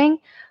managing.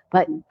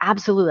 But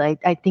absolutely,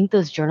 I think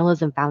those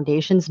journalism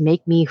foundations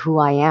make me who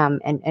I am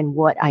and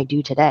what I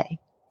do today.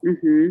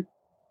 Mm-hmm.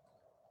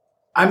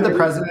 I'm the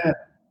president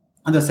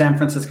of the San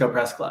Francisco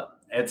Press Club.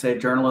 It's a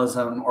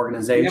journalism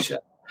organization.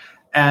 Yep.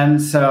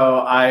 And so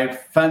I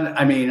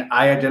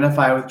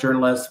identify with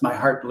journalists. My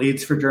heart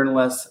bleeds for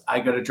journalists. I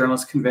go to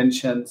journalist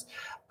conventions.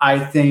 I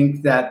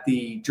think that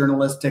the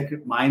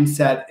journalistic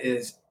mindset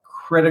is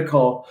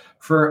critical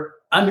for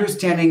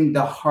understanding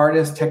the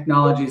hardest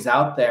technologies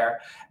out there.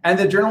 And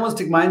the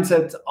journalistic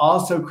mindset is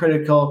also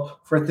critical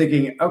for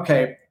thinking,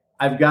 okay,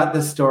 I've got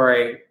this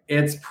story.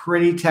 It's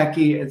pretty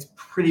techy. It's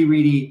pretty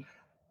ready.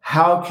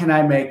 How can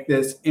I make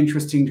this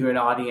interesting to an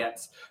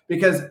audience?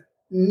 Because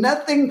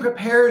nothing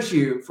prepares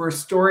you for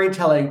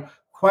storytelling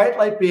quite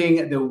like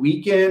being the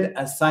weekend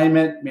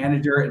assignment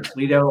manager in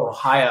Toledo,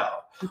 Ohio,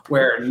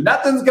 where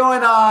nothing's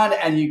going on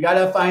and you got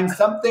to find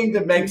something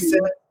that makes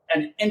it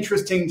and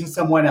interesting to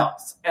someone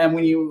else. And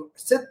when you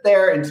sit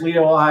there in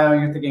Toledo, Ohio,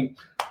 and you're thinking,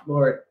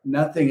 Lord,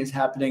 nothing is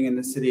happening in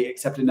the city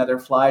except another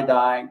fly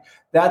dying.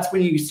 That's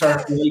when you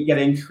start really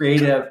getting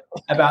creative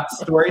about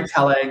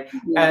storytelling.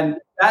 And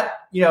that,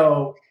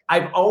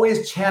 I've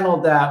always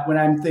channeled that when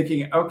I'm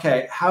thinking,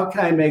 okay, how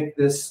can I make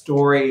this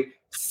story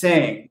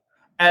sing?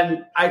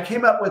 And I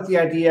came up with the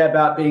idea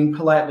about being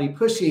politely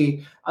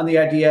pushy on the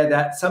idea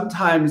that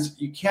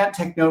sometimes you can't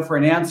take no for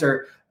an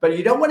answer, but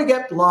you don't want to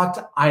get blocked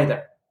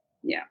either.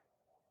 Yeah.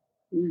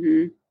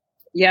 Mm-hmm.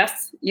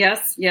 Yes.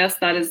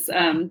 That is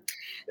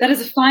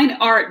a fine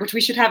art, which we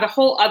should have a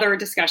whole other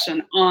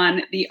discussion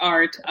on, the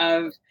art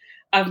of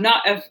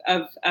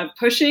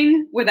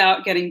pushing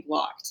without getting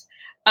blocked.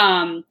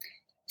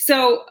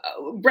 So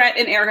Brett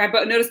and Eric,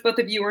 I noticed both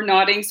of you were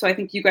nodding. So I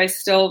think you guys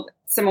still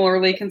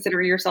similarly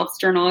consider yourselves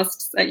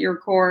journalists at your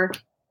core.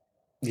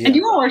 Yeah. And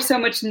you all are so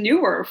much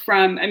newer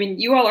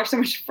you all are so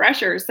much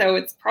fresher. So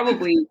it's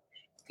probably,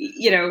 I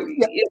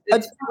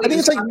think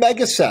it's like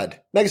Mega said.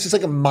 It's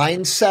like a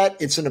mindset.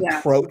 It's an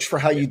approach for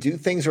how you do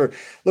things. Or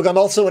look, I'm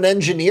also an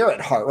engineer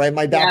at heart, right?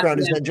 My background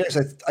is an engineer.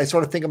 So I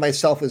sort of think of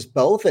myself as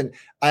both, and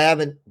I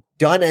haven't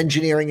done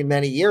engineering in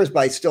many years, but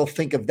I still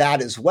think of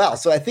that as well.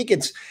 So I think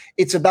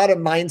it's about a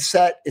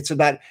mindset. It's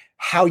about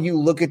how you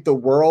look at the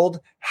world,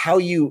 how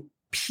you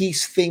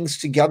piece things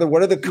together.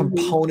 What are the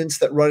components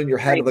that run in your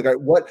head? Right. Like,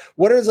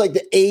 what are like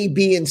the A,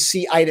 B, and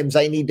C items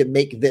I need to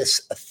make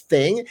this a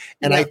thing?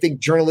 And I think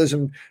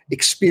journalism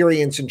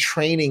experience and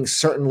training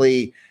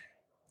certainly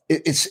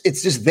it's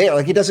just there.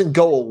 Like, it doesn't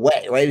go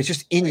away, right? It's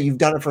just in you. You've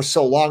done it for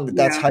so long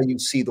that's how you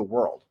see the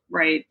world.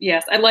 Right.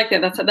 Yes, I like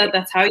that.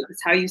 That's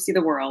how you see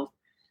the world.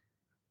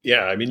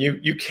 Yeah, I mean,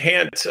 you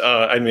can't.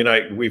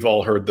 We've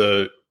all heard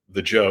the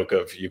joke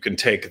of you can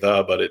take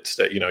but it's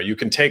you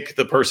can take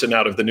the person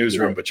out of the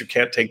newsroom, but you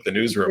can't take the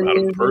newsroom out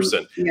of the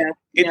person.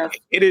 Yeah.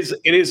 It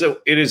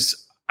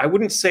is. I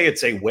wouldn't say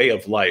it's a way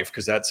of life,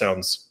 because that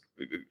sounds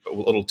a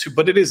little too.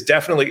 But it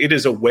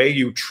is a way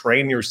you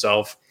train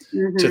yourself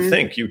to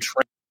think. You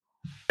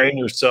train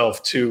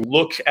yourself to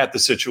look at the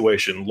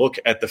situation, look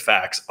at the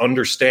facts,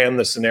 understand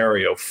the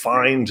scenario,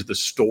 find the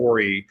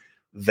story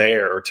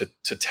there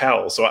to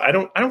tell. So I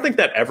don't think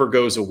that ever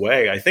goes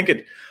away. I think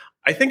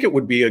it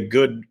would be a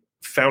good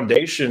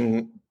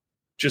foundation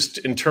just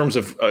in terms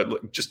of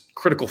just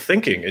critical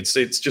thinking. It's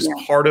just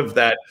part of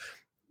that.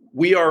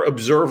 We are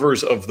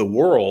observers of the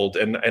world.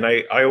 And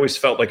I always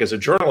felt like as a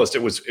journalist,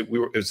 it was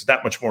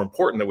that much more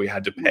important that we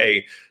had to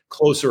pay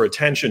closer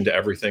attention to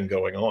everything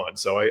going on.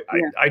 So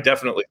I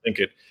definitely think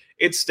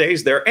it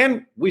stays there.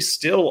 And we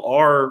still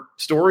are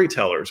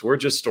storytellers. We're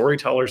just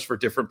storytellers for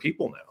different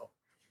people now.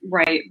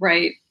 Right.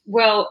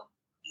 Well,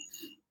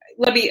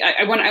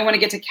 I want to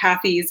get to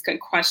Kathy's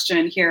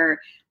question here,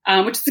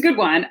 which is a good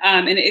one.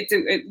 And it's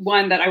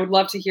one that I would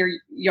love to hear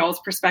y'all's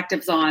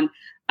perspectives on.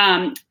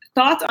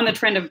 Thoughts on the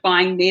trend of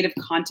buying native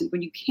content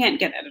when you can't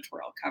get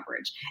editorial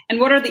coverage, and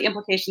what are the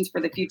implications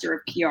for the future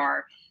of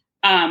PR?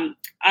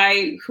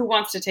 Who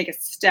wants to take a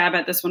stab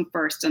at this one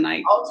first?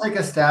 I'll take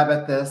a stab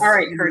at this. All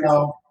right, Curtis.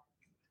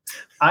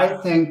 I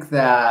think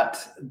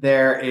that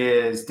there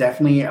is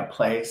definitely a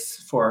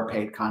place for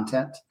paid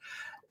content.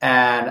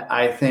 And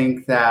I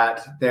think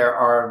that there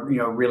are,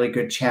 really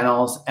good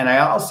channels. And I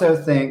also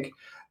think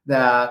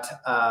that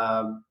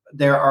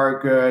there are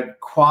good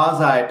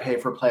quasi pay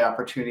for play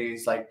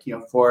opportunities like,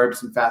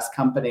 Forbes and Fast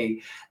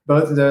Company.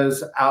 Both of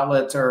those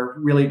outlets are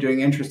really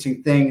doing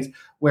interesting things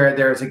where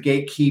there's a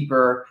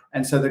gatekeeper.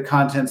 And so the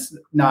content's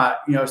not,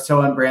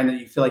 so on brand that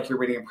you feel like you're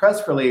reading a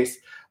press release.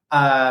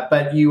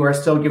 But you are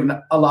still given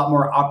a lot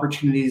more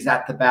opportunities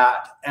at the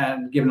bat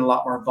and given a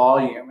lot more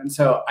volume. And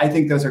so I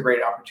think those are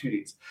great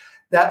opportunities.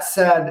 That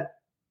said,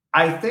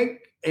 I think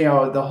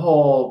the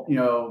whole,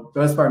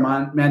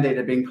 Bose-Bar mandate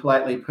of being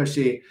politely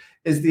pushy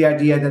is the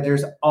idea that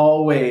there's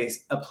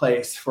always a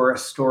place for a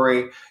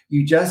story.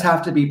 You just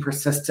have to be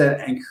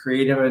persistent and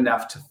creative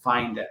enough to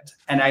find it.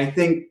 And I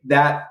think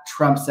that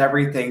trumps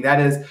everything.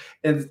 That is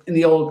in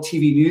the old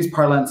TV news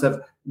parlance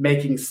of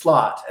making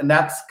slot. And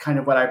that's kind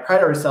of what I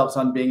pride ourselves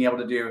on being able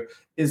to do,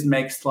 is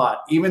make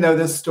slot. Even though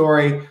this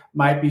story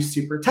might be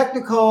super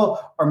technical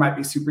or might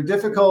be super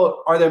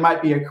difficult, or there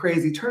might be a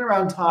crazy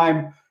turnaround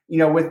time,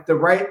 with the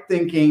right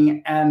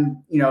thinking and,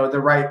 the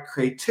right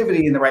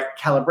creativity and the right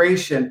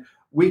calibration,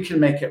 we can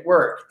make it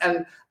work.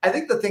 And I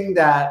think the thing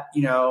that,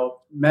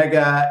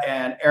 Mega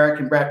and Eric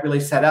and Brett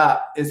really set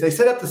up is they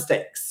set up the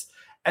stakes.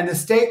 And the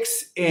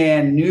stakes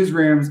in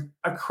newsrooms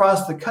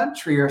across the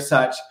country are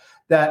such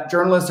that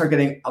journalists are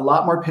getting a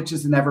lot more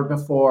pitches than ever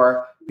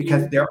before,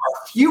 because there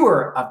are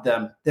fewer of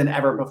them than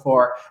ever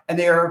before, and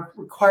they are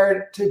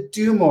required to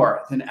do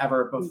more than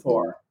ever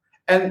before.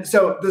 And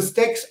so the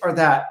stakes are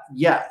that,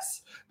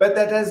 yes, but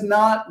that does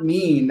not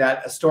mean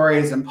that a story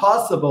is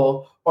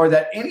impossible, or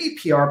that any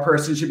PR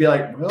person should be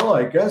like, well,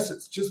 I guess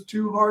it's just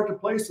too hard to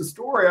place a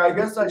story. I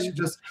guess I should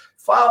just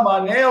file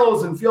my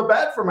nails and feel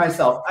bad for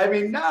myself. I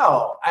mean,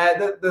 no.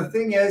 The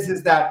thing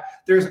is that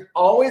there's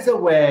always a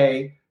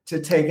way to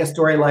take a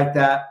story like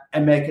that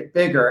and make it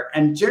bigger.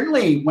 And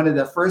generally, one of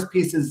the first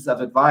pieces of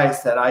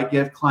advice that I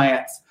give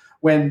clients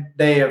when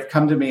they have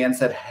come to me and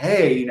said,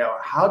 hey,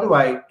 how do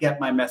I get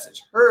my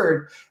message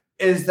heard,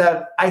 is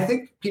that I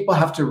think people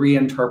have to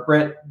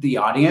reinterpret the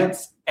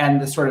audience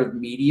and the sort of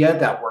media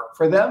that work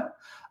for them.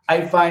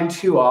 I find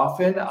too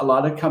often a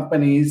lot of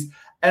companies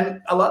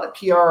and a lot of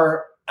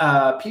PR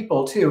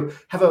people too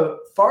have a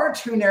far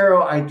too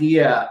narrow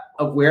idea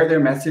of where their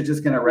message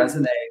is going to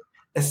resonate,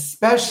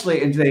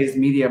 especially in today's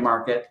media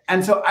market.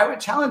 And so I would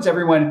challenge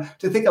everyone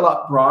to think a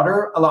lot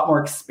broader, a lot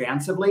more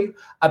expansively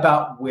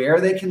about where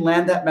they can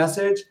land that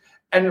message,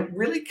 and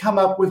really come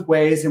up with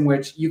ways in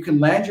which you can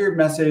land your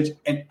message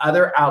in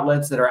other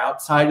outlets that are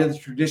outside of the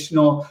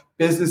traditional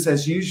business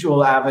as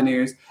usual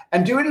avenues,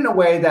 and do it in a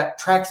way that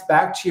tracks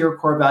back to your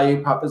core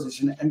value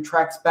proposition and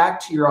tracks back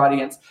to your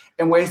audience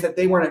in ways that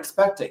they weren't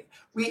expecting.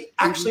 We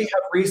actually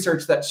have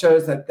research that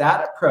shows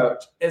that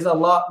approach is a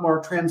lot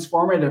more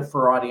transformative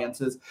for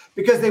audiences,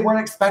 because they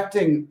weren't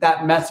expecting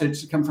that message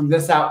to come from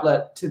this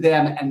outlet to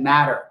them and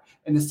matter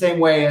in the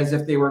same way as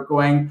if they were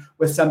going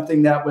with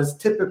something that was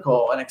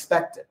typical and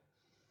expected.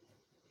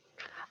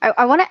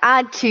 I want to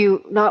add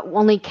to not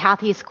only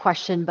Kathy's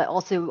question, but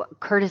also what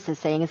Curtis is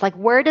saying. It's like,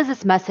 where does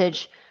this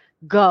message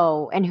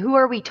go, and who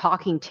are we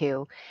talking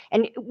to?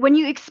 And when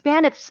you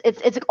expand,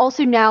 it's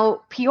also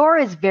now PR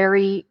is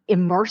very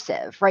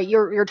immersive, right?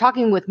 You're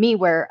talking with me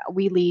where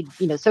we lead,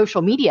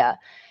 social media,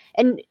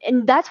 and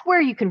that's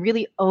where you can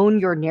really own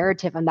your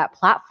narrative on that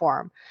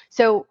platform.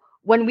 So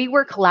when we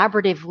work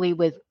collaboratively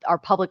with our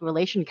public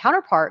relation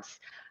counterparts,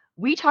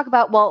 we talk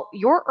about, well,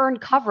 your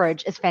earned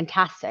coverage is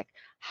fantastic.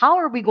 How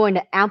are we going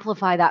to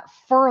amplify that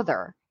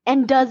further?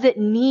 And does it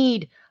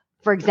need,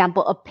 for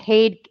example, a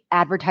paid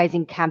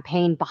advertising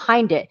campaign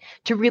behind it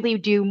to really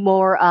do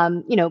more,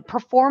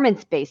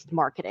 performance-based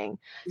marketing?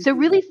 Mm-hmm. So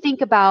really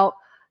think about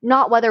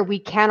not whether we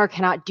can or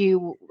cannot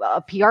do a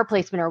PR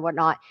placement or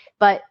whatnot,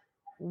 but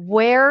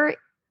where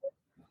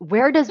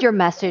does your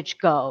message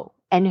go?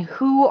 And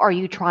who are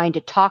you trying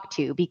to talk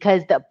to?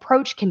 Because the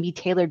approach can be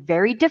tailored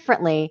very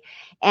differently,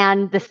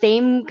 and the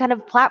same kind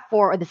of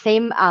platform or the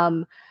same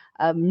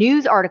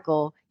news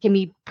article can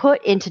be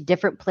put into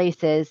different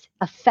places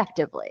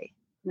effectively.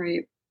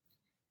 Right.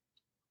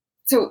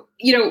 So,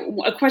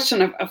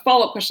 a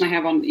follow-up question I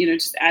have on,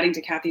 just adding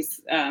to Kathy's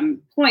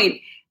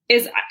point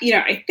is,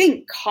 I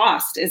think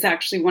cost is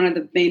actually one of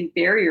the main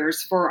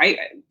barriers for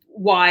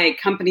why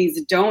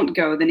companies don't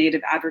go the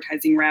native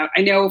advertising route.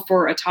 I know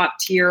for a top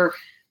tier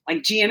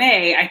like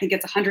GMA, I think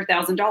it's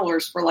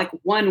 $100,000 for like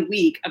 1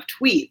 week of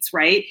tweets,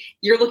 right?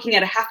 You're looking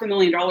at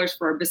 $500,000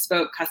 for a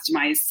bespoke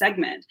customized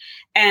segment.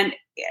 And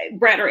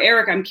Brett or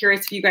Eric, I'm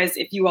curious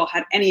if you all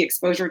had any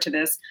exposure to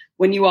this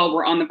when you all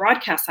were on the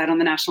broadcast side, on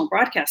the national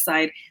broadcast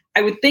side.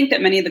 I would think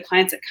that many of the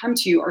clients that come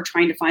to you are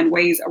trying to find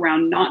ways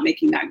around not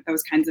making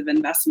those kinds of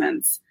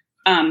investments.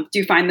 Do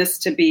you find this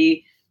to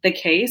be the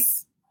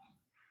case?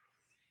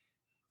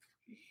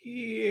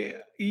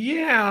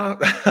 Yeah.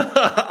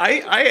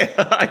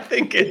 I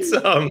think it's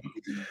I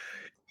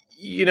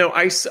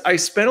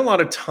spent a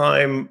lot of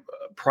time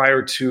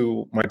prior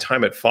to my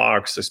time at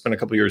Fox. I spent a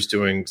couple of years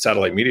doing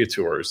satellite media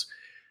tours.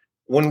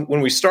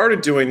 When we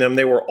started doing them,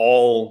 it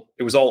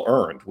was all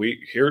earned.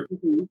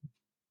 It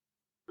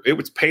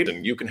was paid,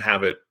 and you can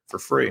have it for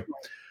free.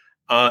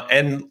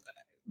 And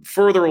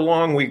further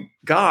along, we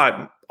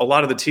got a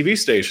lot of the TV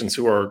stations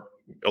who are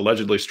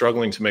allegedly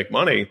struggling to make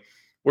money.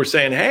 Were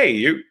saying, "Hey,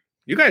 you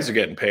guys are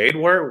getting paid.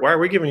 Why are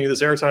we giving you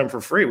this airtime for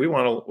free? We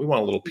want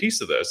a little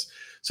piece of this."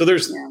 So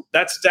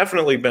that's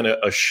definitely been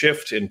a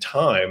shift in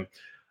time.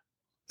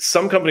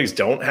 Some companies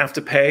don't have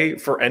to pay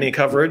for any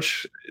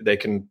coverage. They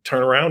can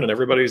turn around and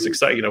everybody's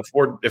excited.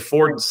 If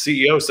Ford's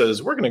CEO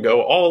says we're going to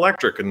go all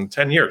electric in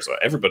 10 years,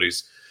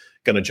 everybody's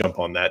going to jump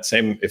on that.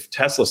 Same if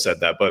Tesla said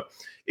that. But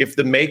if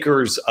the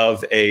makers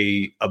of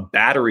a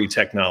battery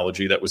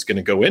technology that was going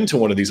to go into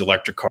one of these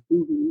electric cars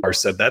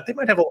said that, they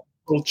might have a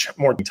little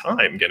more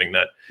time getting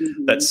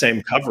that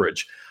same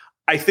coverage.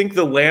 I think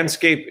the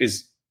landscape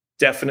is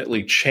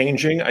definitely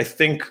changing. I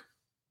think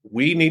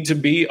we need to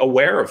be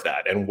aware of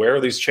that and where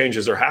these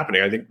changes are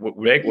happening. I think what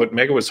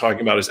Megha was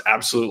talking about is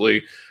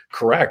absolutely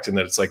correct, and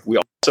that it's like we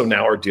also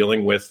now are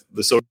dealing with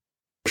the social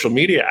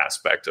media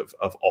aspect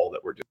of all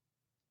that we're doing.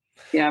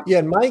 Yeah.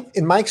 In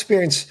my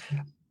experience,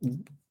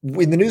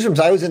 in the newsrooms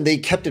I was in, they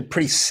kept it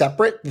pretty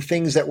separate, the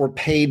things that were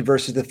paid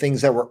versus the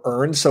things that were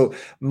earned. So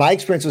my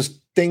experience was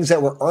things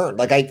that were earned.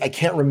 Like I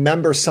can't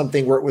remember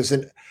something where it was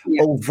an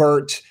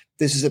overt,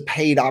 this is a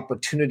paid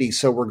opportunity,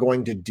 so we're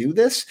going to do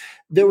this.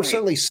 There were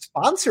certainly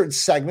sponsored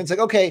segments like,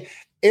 okay,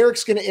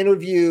 Eric's going to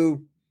interview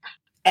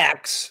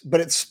X, but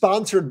it's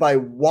sponsored by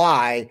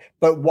Y,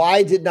 but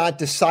Y did not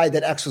decide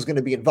that X was going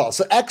to be involved.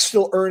 So X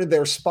still earned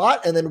their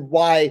spot, and then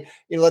Y,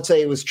 let's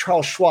say it was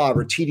Charles Schwab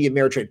or TD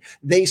Ameritrade,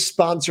 they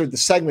sponsored the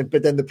segment,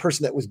 but then the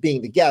person that was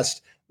being the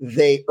guest,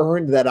 they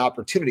earned that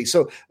opportunity.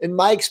 So in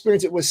my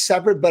experience, it was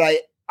separate, but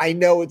I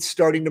know it's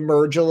starting to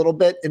merge a little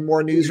bit in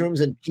more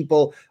newsrooms, and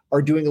people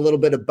are doing a little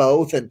bit of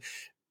both. And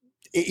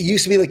it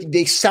used to be like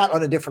they sat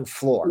on a different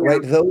floor, right?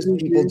 Those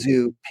people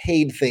do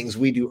paid things,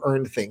 we do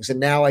earned things. And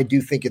now I do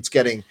think it's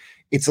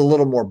a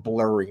little more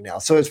blurry now.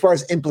 So as far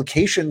as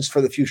implications for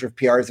the future of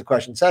PR, as the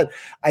question said,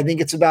 I think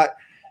it's about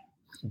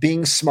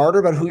being smarter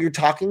about who you're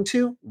talking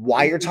to,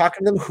 why you're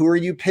talking to them, who are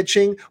you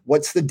pitching,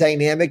 what's the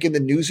dynamic in the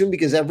newsroom,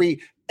 because every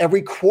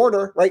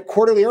quarter, right?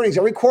 Quarterly earnings,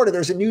 every quarter,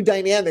 there's a new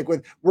dynamic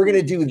with, we're going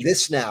to do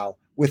this now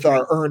with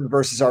our earned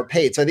versus our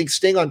paid. So I think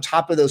staying on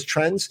top of those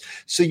trends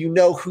so you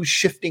know who's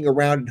shifting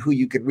around and who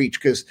you can reach,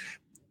 because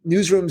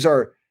newsrooms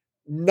are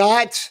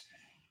not,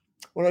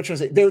 what am I trying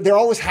to say? They're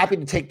always happy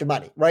to take the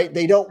money, right?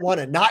 They don't want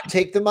to not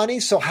take the money.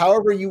 So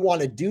however you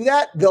want to do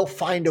that, they'll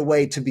find a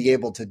way to be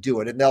able to do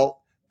it, and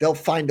they'll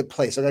find a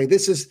place. Okay,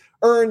 this is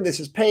earned, this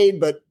is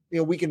paid, but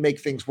we can make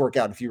things work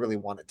out if you really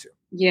wanted to.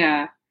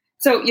 Yeah.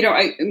 So,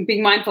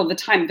 being mindful of the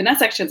time,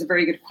 Vanessa actually has a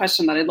very good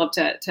question that I'd love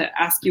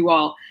to ask you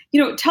all.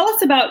 Tell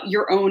us about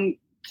your own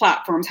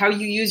platforms, how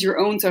you use your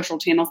own social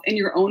channels and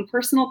your own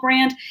personal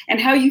brand, and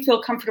how you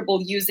feel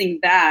comfortable using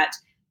that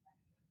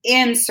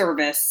in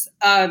service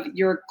of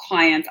your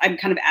clients. I'm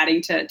kind of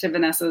adding to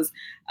Vanessa's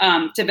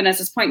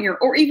point here,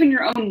 or even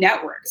your own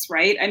networks,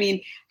 right? I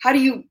mean, how do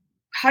you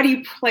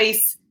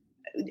place?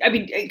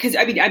 Because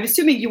I'm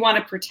assuming you want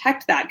to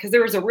protect that because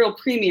there is a real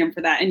premium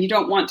for that, and you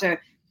don't want to.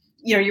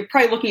 You're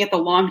probably looking at the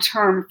long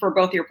term for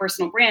both your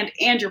personal brand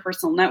and your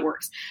personal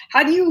networks.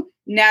 How do you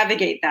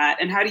navigate that,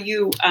 and how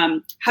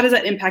does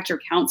that impact your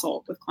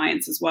counsel with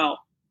clients as well?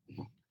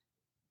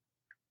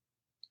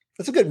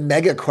 That's a good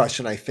Megha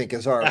question, I think,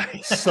 is our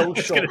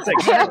social. I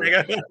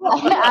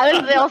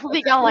was also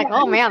thinking, I'm like,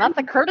 oh man, that's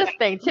a Curtis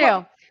thing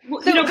too.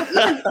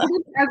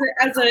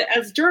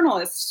 As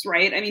journalists,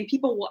 right? I mean,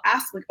 people will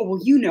ask like,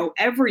 oh, well,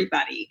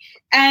 everybody.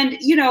 And,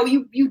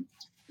 you,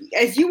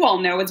 as you all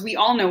know, as we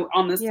all know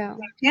on this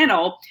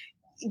channel,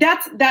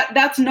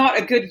 that's not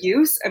a good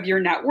use of your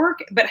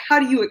network. But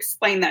how do you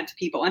explain that to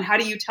people? And how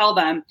do you tell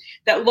them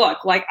that,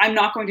 look, like, I'm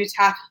not going to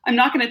tap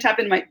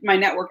in my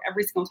network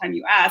every single time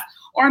you ask,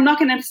 or I'm not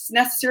going to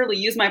necessarily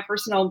use my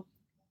personal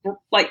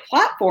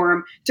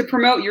platform to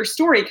promote your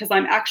story, because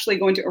I'm actually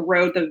going to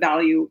erode the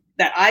value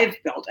that I've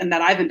built and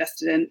that I've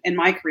invested in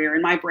my career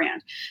and my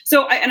brand.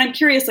 So, I'm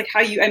curious, like, how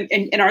you,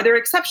 and are there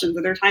exceptions?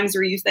 Are there times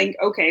where you think,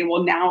 okay,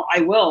 well, now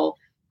I will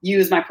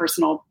use my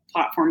personal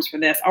platforms for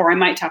this, or I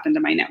might tap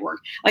into my network?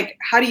 Like,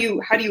 how do you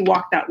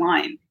walk that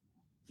line?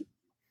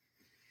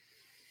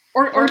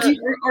 Or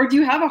do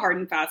you have a hard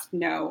and fast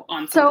no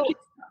on something?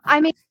 So,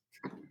 I mean,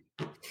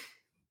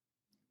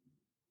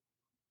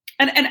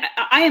 And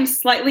I am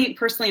slightly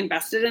personally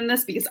invested in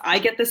this because I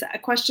get this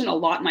question a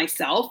lot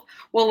myself.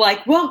 Well,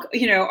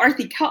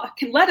 Arthi,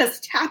 can let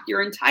us tap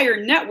your entire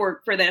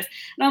network for this.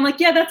 And I'm like,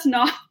 yeah, that's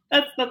not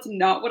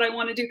what I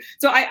want to do.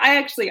 So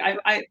I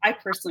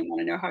personally want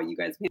to know how you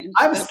guys manage.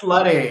 I'm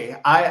slutty.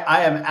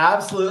 I am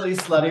absolutely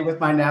slutty with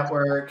my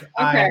network.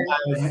 Okay.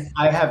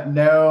 I have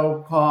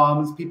no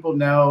qualms. People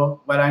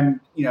know what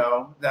I'm,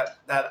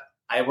 that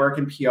I work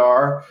in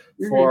PR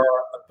for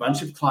a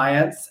bunch of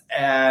clients,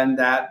 and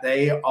that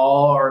they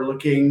all are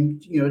looking,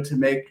 to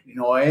make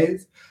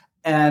noise.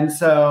 And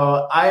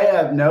so I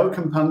have no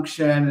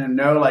compunction and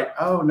no like,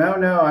 oh, no,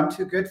 I'm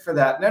too good for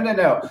that.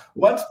 No.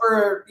 Once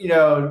we're,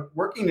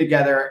 working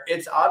together,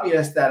 it's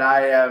obvious that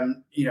I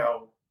am,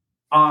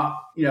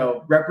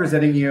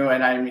 representing you,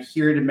 and I'm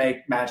here to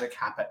make magic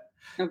happen.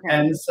 Okay.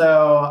 And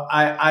so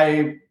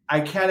I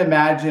can't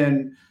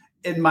imagine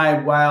in my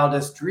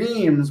wildest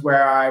dreams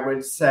where I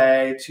would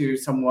say to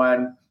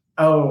someone,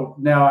 oh,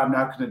 no, I'm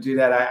not going to do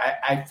that.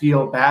 I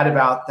feel bad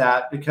about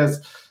that because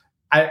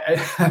I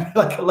have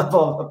like a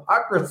level of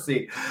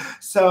hypocrisy.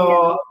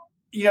 So,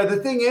 the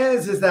thing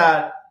is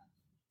that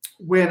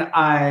when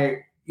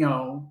I,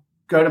 go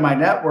to my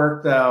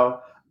network,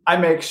 though, I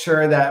make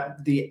sure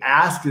that the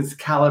ask is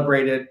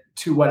calibrated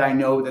to what I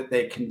know that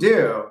they can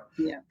do.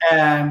 Yeah.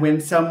 And when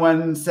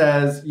someone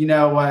says, you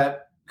know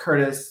what,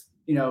 Curtis,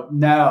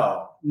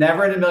 no,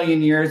 never in a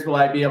million years will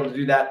I be able to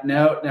do that.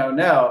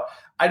 No.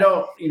 I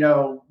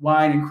don't,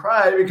 whine and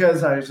cry,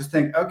 because I just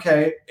think,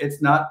 okay,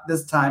 it's not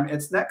this time,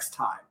 it's next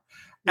time.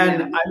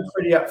 And I'm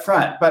pretty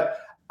upfront, but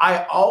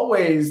I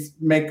always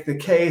make the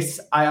case.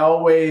 I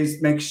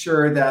always make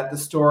sure that the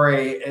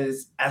story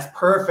is as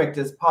perfect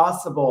as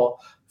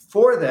possible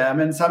for them.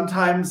 And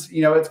sometimes,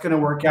 it's going to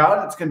work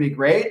out. It's going to be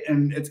great.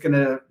 And it's going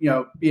to,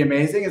 be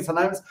amazing. And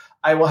sometimes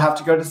I will have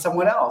to go to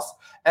someone else.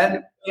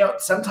 And,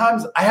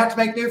 sometimes I have to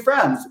make new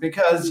friends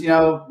because,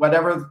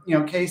 whatever,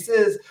 case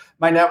is,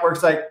 my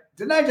network's like,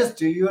 didn't I just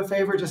do you a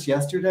favor just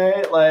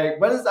yesterday? Like,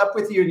 what is up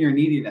with you and your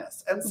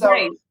neediness? And so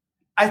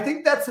I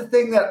think that's the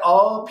thing that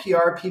all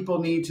PR people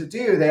need to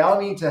do. They all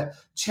need to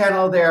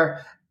channel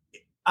their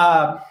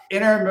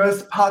inner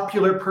most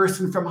popular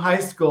person from high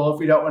school, if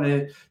we don't want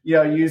to,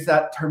 use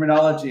that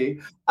terminology,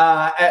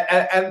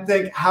 and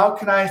think, how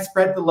can I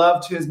spread the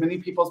love to as many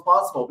people as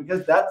possible?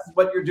 Because that's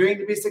what you're doing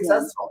to be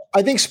successful.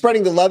 I think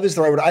spreading the love is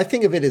the right word. I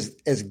think of it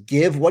as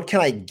give. What can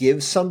I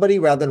give somebody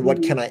rather than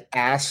what can I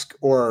ask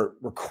or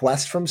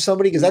request from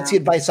somebody? Because that's the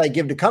advice I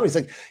give to companies.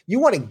 Like, you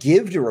want to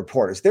give to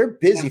reporters. They're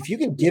busy. If you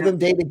can give them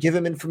data, give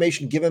them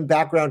information, give them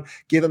background,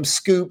 give them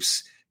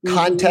scoops,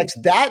 context,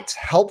 that's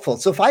helpful.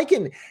 So if I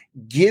can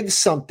give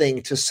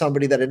something to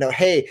somebody that I know,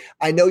 hey,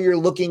 I know you're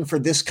looking for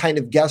this kind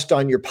of guest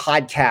on your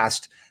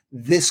podcast,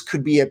 this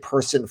could be a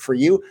person for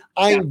you.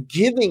 I'm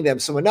giving them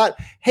someone, not,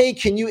 hey,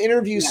 can you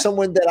interview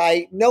someone that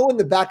I know in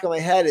the back of my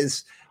head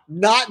is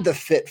not the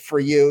fit for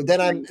you? Then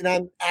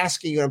I'm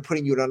asking you, and I'm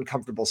putting you in an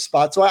uncomfortable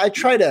spot. So I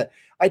try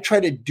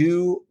to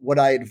do what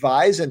I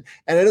advise. And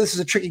I know this is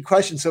a tricky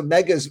question. So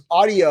Mega's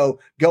audio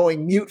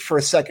going mute for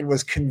a second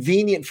was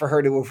convenient for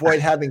her to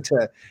avoid having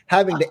to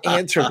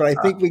answer, but I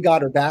think we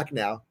got her back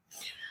now.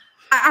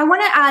 I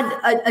want to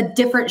add a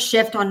different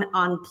shift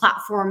on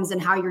platforms and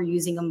how you're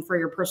using them for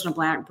your personal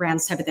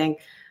brands type of thing.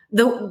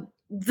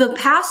 The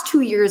past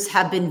 2 years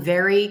have been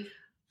very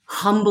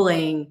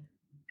humbling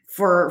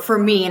for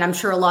me, and I'm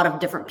sure a lot of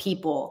different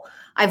people.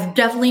 I've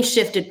definitely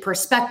shifted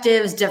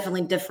perspectives,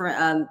 definitely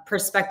different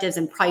perspectives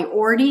and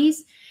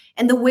priorities.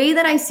 And the way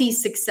that I see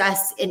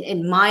success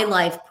in my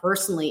life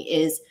personally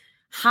is,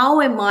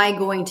 how am I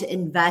going to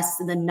invest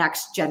in the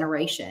next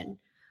generation?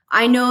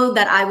 I know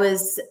that I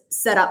was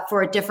set up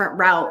for a different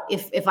route.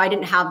 If I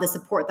didn't have the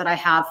support that I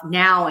have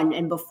now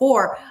and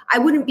before, I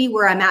wouldn't be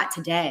where I'm at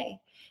today.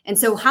 And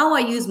so how I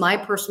use my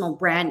personal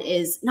brand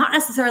is not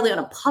necessarily on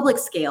a public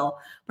scale,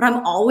 but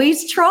I'm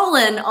always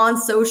trolling on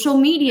social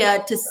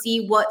media to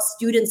see what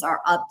students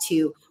are up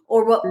to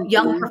or what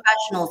young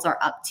professionals are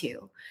up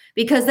to.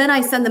 Because then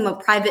I send them a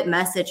private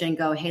message and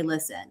go, hey,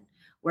 listen,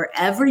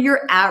 wherever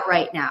you're at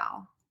right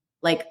now,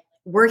 like,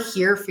 we're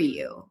here for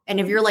you.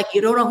 And if you're like,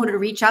 you don't know who to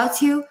reach out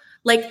to,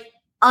 like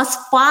us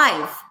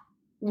 5,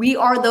 we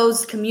are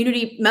those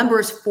community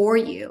members for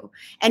you.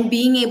 And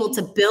being able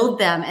to build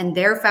them and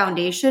their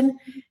foundation,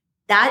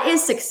 that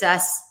is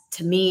success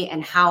to me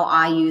and how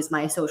I use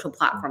my social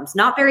platforms.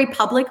 Not very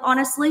public,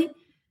 honestly,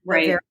 but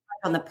very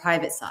much on the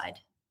private side.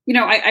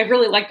 I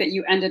really like that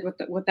you ended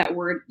with that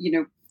word,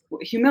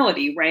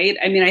 humility, right?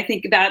 I mean, I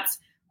think that's,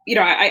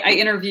 I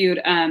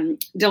interviewed Dylan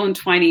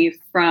Twiney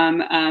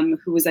from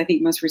who was, I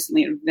think, most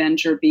recently at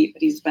VentureBeat,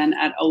 but he's been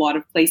at a lot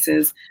of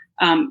places.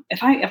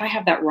 If I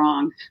have that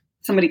wrong,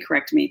 somebody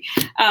correct me.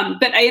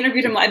 But I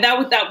interviewed him.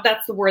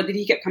 That's the word that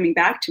he kept coming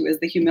back to, is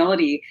the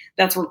humility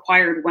that's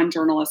required when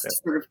journalists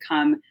sort of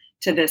come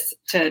to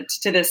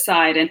this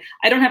side. And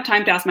I don't have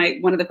time to ask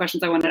one of the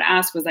questions I wanted to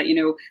ask was that,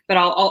 but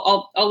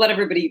I'll let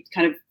everybody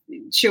kind of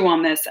chew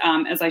on this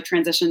as I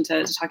transition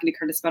to talking to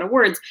Curtis about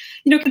awards.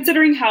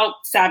 Considering how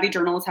savvy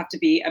journalists have to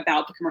be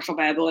about the commercial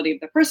viability of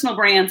their personal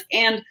brands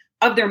and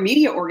of their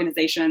media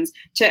organizations,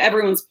 to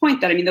everyone's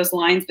point that, those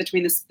lines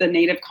between the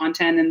native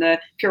content and the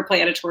pure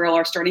play editorial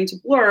are starting to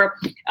blur.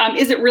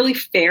 Is it really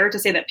fair to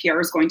say that PR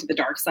is going to the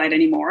dark side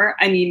anymore?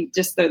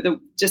 Just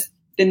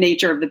the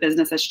nature of the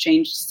business has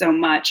changed so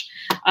much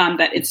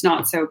that it's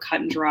not so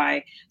cut and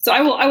dry. So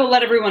I will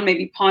let everyone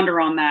maybe ponder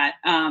on that.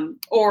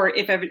 Or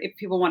if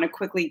people want to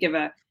quickly give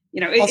a,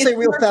 I'll say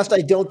real fast,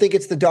 I don't think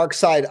it's the dark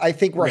side. I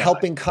think we're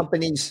helping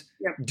companies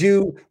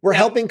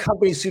helping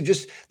companies who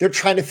they're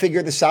trying to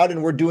figure this out,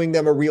 and we're doing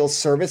them a real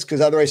service,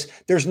 because otherwise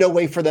there's no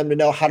way for them to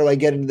know, how do I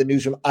get into the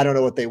newsroom? I don't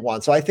know what they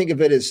want. So I think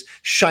of it as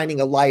shining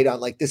a light on,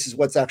 like, this is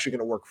what's actually going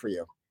to work for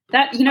you.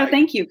 That,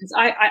 thank you. Because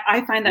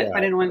I find that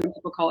quite annoying when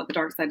people call it the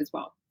dark side as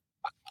well.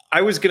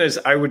 I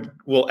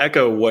will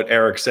echo what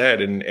Eric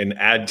said and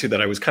add to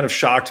that. I was kind of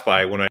shocked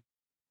by when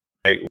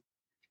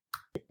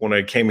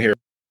I came here,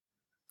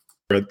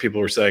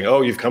 people were saying,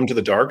 oh, you've come to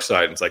the dark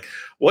side. And it's like,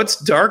 what's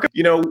dark?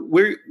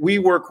 We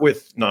work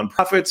with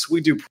nonprofits.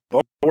 We do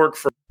work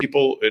for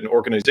people in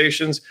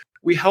organizations.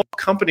 We help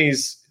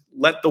companies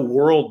let the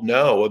world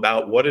know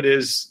about what it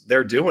is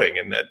they're doing.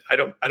 And that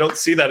I don't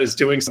see that as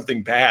doing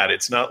something bad.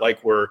 It's not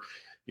like we're,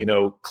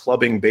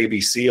 clubbing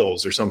baby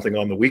seals or something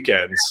on the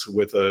weekends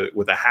with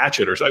a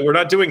hatchet or something. We're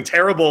not doing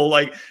terrible,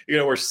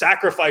 we're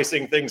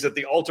sacrificing things at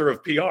the altar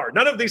of PR.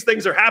 None of these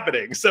things are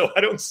happening. So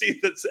I don't see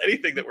that's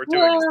anything that we're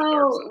doing.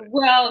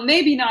 Well,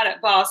 maybe not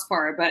at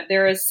Bospar, but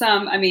there is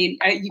some,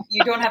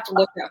 you don't have to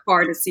look that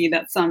far to see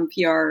that some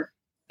PR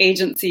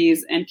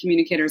agencies and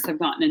communicators have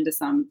gotten into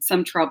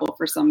some trouble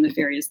for some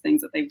nefarious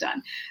things that they've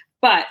done.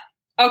 But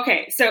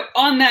okay, so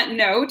on that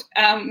note,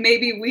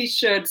 maybe we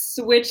should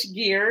switch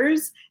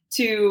gears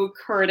to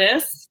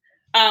Curtis.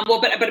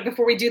 But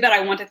before we do that,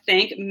 I want to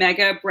thank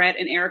Mega, Brett,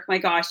 and Eric. My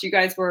gosh, you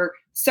guys were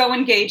so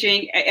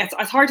engaging. It's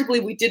hard to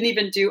believe we didn't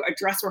even do a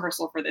dress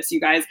rehearsal for this,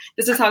 you guys.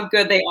 This is how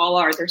good they all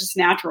are. They're just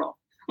natural.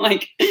 So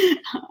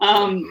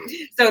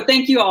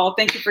thank you all.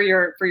 Thank you for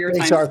your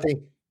Thanks, time.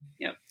 Arthi.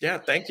 Yep. Yeah,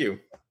 thank you.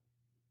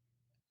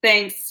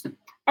 Thanks.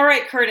 All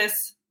right,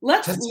 Curtis.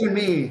 Just you and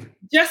me.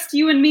 Just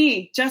you and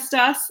me. Just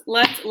us.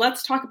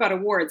 Let's talk about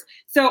awards.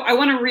 So I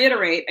want to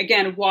reiterate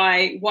again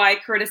why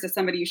Curtis is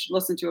somebody you should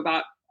listen to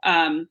about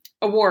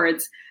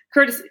awards.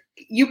 Curtis,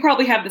 you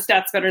probably have the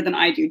stats better than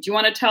I do. Do you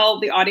want to tell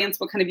the audience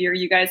what kind of year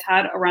you guys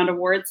had around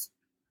awards?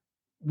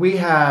 We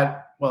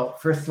had, well,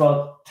 first of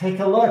all, take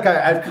a look.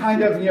 I've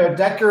kind of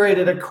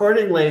decorated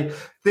accordingly,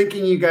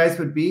 thinking you guys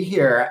would be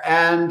here,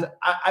 and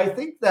I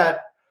think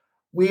that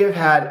we have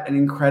had an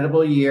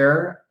incredible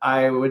year.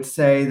 I would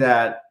say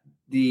that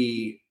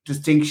the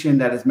distinction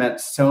that has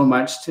meant so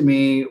much to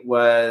me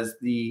was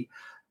the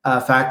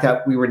fact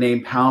that we were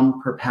named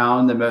pound per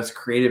pound the most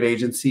creative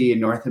agency in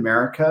North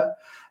America.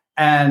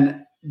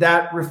 And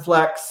that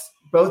reflects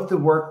both the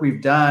work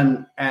we've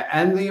done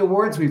and the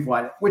awards we've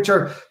won, which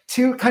are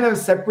two kind of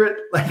separate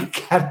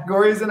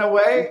categories in a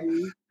way,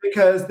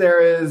 because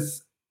there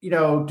is,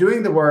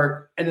 doing the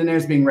work and then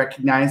there's being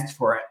recognized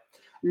for it.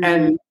 Mm-hmm.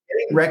 And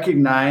getting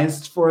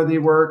recognized for the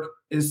work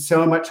is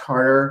so much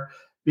harder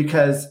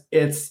because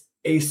it's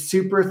a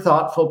super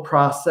thoughtful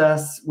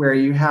process where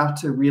you have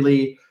to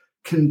really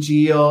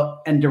congeal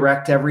and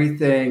direct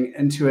everything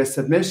into a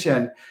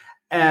submission.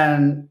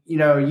 And,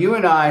 you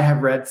and I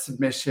have read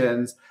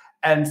submissions,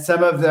 and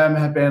some of them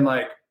have been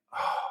like,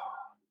 oh,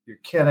 you're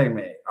kidding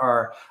me,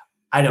 or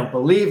I don't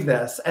believe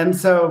this. And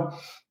so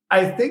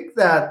I think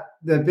that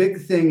the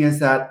big thing is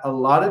that a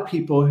lot of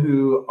people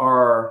who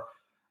are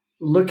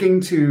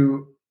looking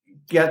to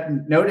get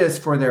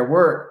noticed for their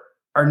work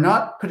are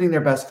not putting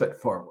their best foot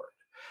forward.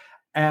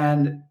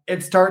 And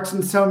it starts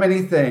in so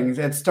many things.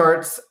 It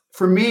starts,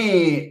 for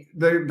me,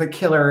 the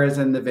killer is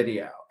in the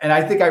video. And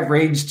I think I've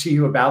raged to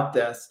you about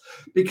this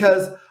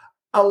because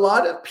a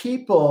lot of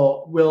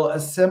people will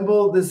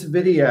assemble this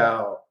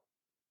video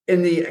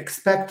in the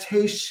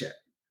expectation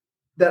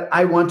that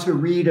I want to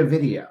read a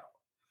video.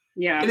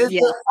 Yeah. It is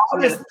the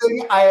oddest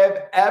thing I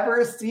have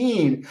ever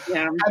seen.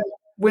 Yeah. And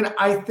when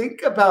I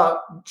think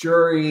about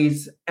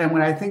juries and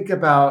when I think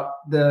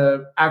about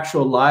the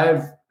actual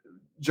live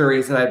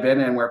juries that I've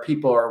been in where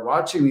people are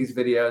watching these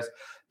videos,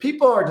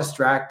 people are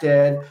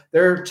distracted.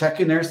 They're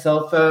checking their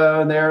cell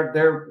phone.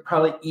 They're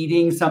probably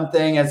eating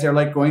something as they're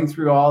going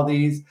through all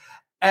these.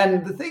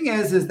 And the thing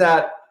is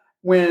that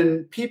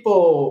when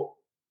people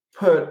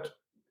put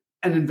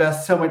and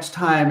invest so much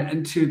time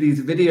into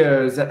these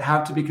videos that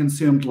have to be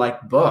consumed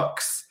like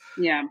books,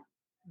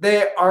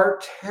 they are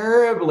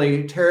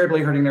terribly,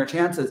 terribly hurting their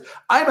chances.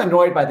 I'm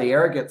annoyed by the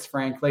arrogance,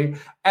 frankly.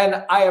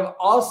 And I am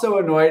also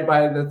annoyed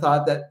by the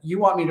thought that you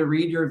want me to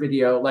read your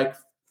video like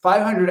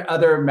 500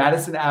 other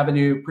Madison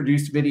Avenue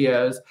produced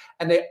videos,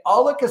 and they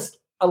all look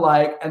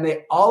alike, and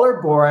they all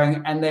are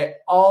boring, and they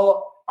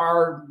all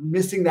are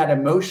missing that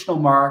emotional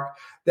mark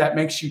that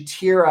makes you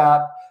tear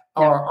up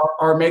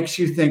or makes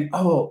you think,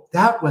 oh,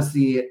 that was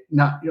the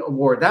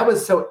award. That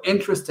was so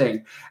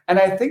interesting. And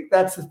I think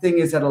that's the thing,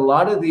 is that a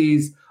lot of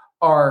these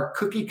are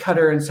cookie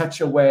cutter in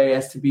such a way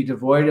as to be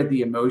devoid of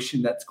the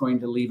emotion that's going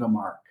to leave a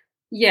mark.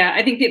 Yeah,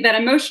 I think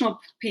that emotional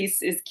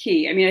piece is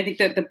key. I mean, I think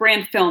that the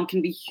brand film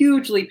can be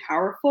hugely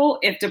powerful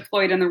if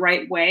deployed in the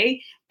right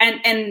way.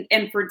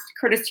 And for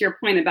Curtis, to your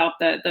point about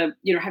the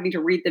having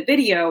to read the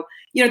video,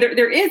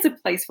 there is a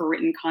place for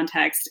written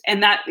context,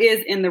 and that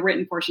is in the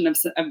written portion of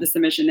the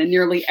submission. And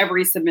nearly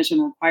every submission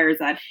requires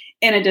that,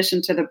 in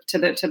addition to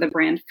the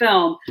brand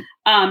film.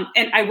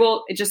 And I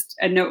will just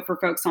a note for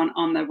folks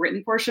on the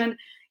written portion.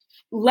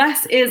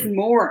 Less is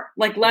more.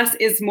 Less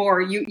is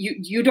more.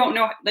 You don't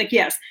know.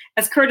 Yes,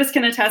 as Curtis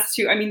can attest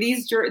to. I mean,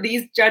 these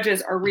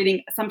judges are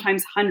reading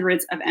sometimes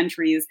hundreds of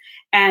entries,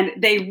 and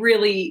they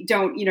really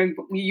don't.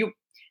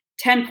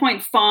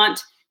 10-point font.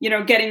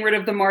 Getting rid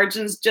of the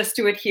margins just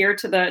to adhere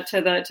to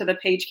the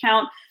page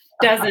count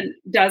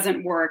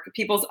doesn't work.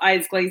 People's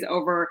eyes glaze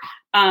over.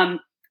 And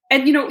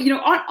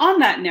on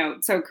that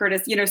note, so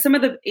Curtis, some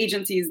of the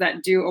agencies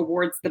that do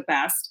awards the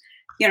best.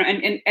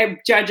 And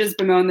judges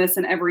bemoan this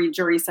in every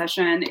jury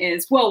session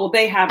is, well,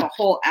 they have a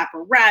whole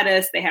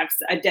apparatus, they have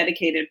a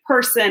dedicated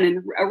person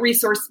and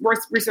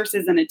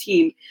resources and a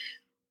team.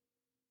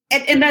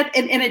 And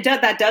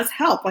that does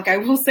help. I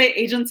will say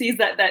agencies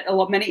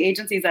many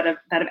agencies that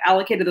have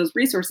allocated those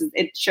resources,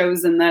 it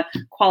shows in the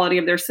quality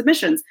of their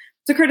submissions.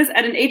 So Curtis,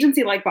 at an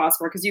agency like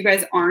Bosfor, because you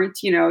guys aren't,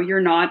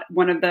 you're not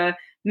one of the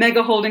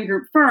mega holding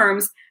group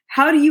firms,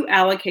 how do you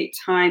allocate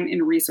time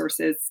and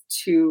resources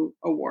to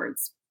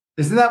awards?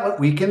 Isn't that what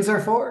weekends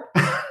are for?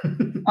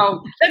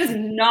 Oh, that is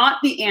not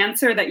the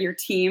answer that your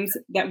teams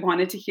that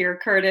wanted to hear,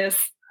 Curtis.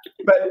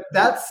 But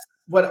that's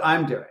what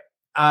I'm doing.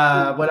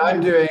 What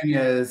I'm doing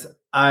is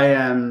I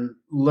am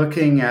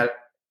looking at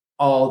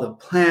all the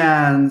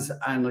plans,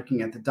 I'm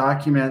looking at the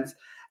documents,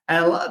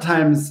 and a lot of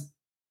times,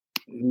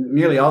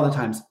 nearly all the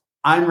times,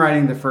 I'm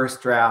writing the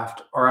first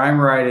draft or I'm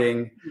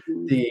writing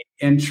the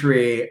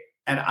entry,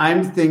 and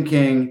I'm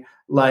thinking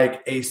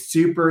like a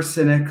super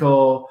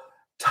cynical,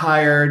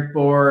 tired,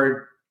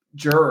 bored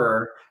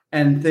juror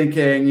and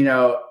thinking,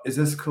 is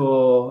this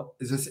cool?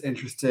 Is this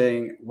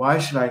interesting? Why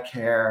should I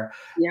care?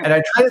 Yeah. And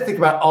I try to think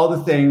about all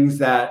the things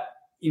that,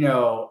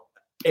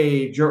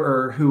 a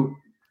juror who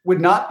would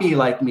not be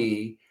like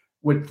me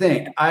would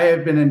think. I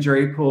have been in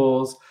jury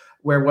pools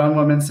where one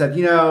woman said,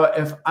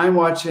 if I'm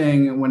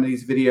watching one of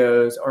these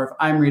videos or if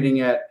I'm reading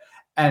it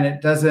and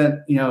it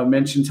doesn't,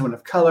 mention someone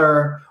of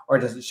color or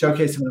it doesn't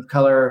showcase someone of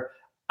color,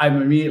 I'm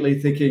immediately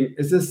thinking,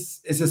 is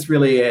this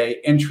really a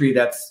entry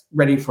that's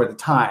ready for the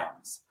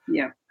times?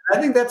 Yeah. I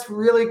think that's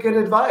really good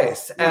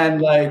advice.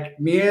 And like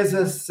me as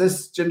a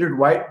cisgendered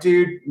white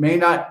dude may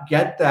not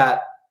get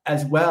that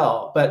as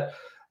well, but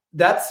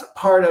that's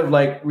part of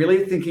like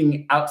really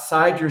thinking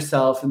outside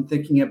yourself and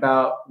thinking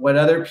about what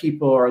other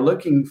people are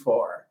looking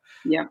for.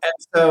 Yeah. And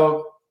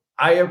so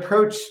I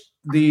approach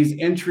these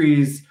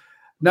entries,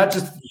 not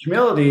just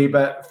humility,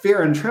 but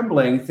fear and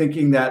trembling,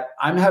 thinking that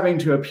I'm having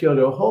to appeal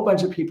to a whole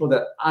bunch of people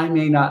that I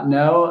may not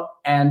know.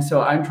 And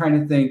so I'm trying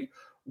to think,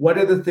 what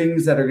are the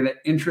things that are going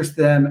to interest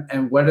them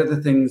and what are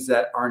the things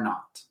that are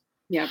not?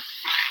 Yeah.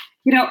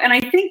 And I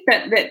think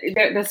that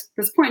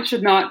this point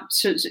should I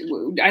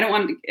don't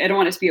want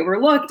it to be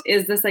overlooked,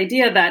 is this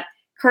idea that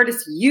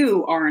Curtis,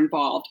 you are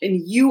involved and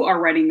you are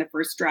writing the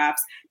first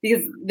drafts,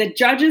 because the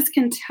judges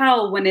can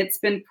tell when it's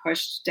been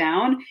pushed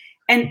down.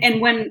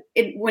 And when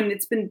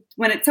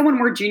it's someone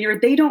more junior,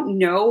 they don't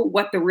know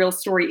what the real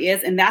story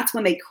is. And that's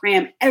when they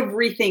cram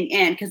everything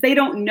in, because they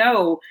don't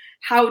know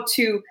how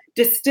to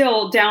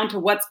distill down to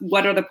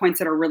what are the points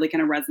that are really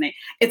going to resonate.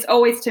 It's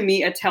always, to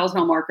me, a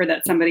telltale marker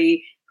that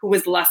somebody who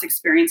was less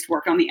experienced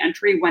worked on the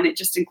entry when it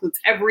just includes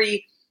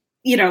every,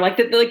 like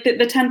the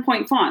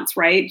 10-point fonts,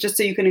 right? Just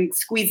so you can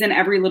squeeze in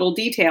every little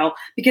detail,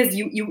 because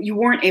you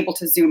weren't able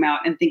to zoom out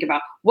and think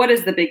about what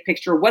is the big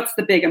picture, what's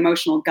the big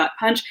emotional gut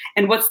punch,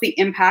 and what's the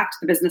impact,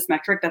 the business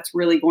metric that's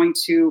really going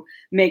to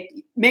make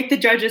the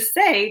judges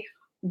say,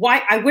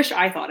 why, I wish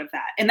I thought of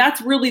that. And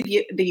that's really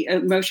the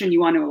emotion you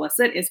want to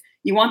elicit, is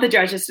you want the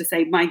judges to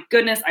say, my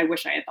goodness, I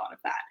wish I had thought of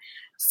that.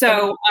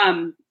 So,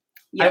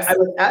 yes. I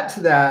would add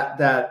to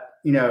that,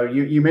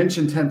 you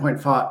mentioned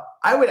 10-point font.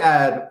 I would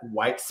add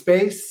white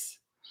space.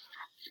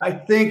 I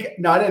think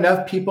not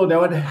enough people know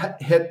how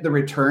to hit the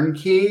return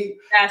key.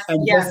 Yes,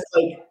 and just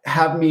like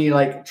have me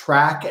like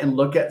track and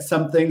look at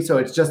something. So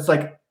it's just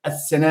like a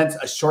sentence,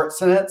 a short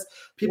sentence.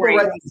 People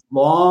write these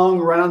long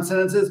run-on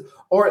sentences,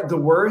 or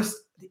the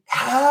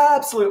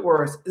absolute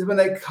worst is when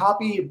they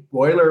copy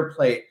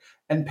boilerplate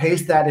and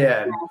paste that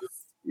in.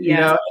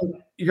 Yes. And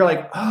you're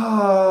like,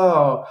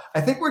 oh,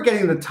 I think we're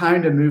getting the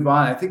time to move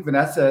on. I think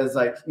Vanessa is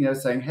like,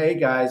 saying, hey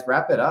guys,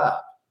 wrap it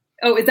up.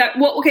 Oh, is that,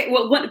 well, okay.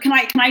 Well, can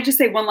I just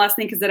say one last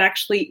thing? Because it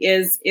actually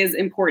is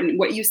important.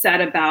 What you said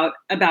about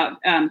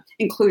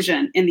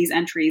inclusion in these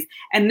entries,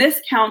 and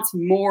this counts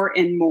more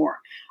and more.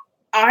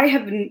 I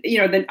have,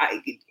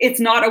 it's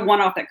not a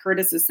one-off that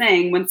Curtis is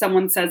saying. When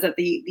someone says that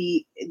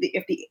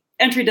if the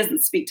entry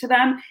doesn't speak to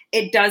them,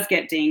 it does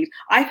get dinged.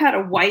 I've had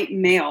a white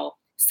male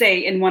say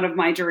in one of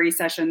my jury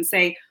sessions,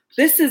 say,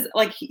 this is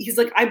like, he's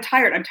like, I'm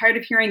tired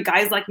of hearing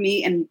guys like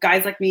me and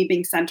guys like me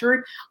being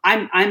centered.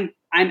 I'm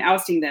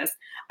ousting this.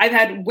 I've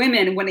had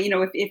women, when,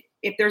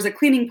 if there's a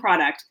cleaning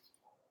product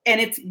and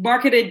it's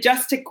marketed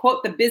just to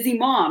quote the busy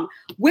mom,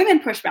 women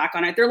push back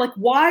on it. They're like,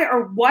 why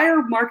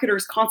are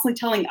marketers constantly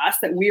telling us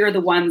that we are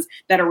the ones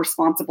that are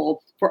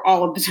responsible for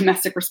all of the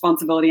domestic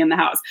responsibility in the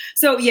house?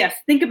 So yes,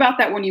 think about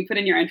that when you put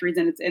in your entries,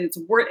 and it's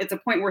a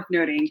point worth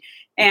noting.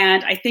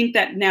 And I think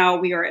that now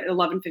we are at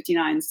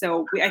 11:59.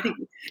 So I think,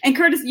 and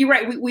Curtis, you're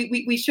right.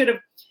 We should have.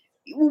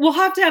 We'll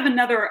have to have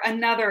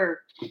another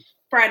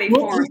Friday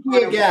forum.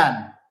 We'll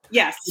again.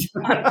 Yes.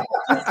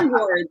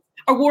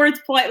 Awards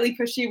politely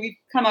pushy. We've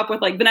come up with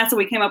Vanessa,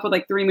 we came up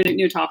with 3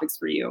 new topics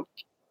for you.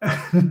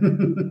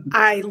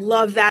 I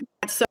love that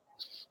so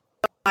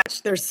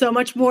much. There's so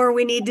much more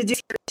we need to do.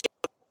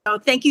 So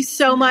thank you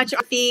so much,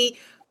 Arthi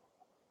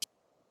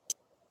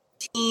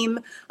team.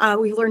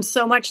 We've learned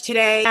so much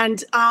today,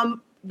 and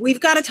we've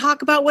got to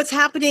talk about what's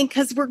happening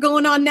because we're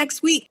going on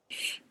next week.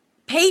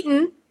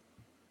 Peyton,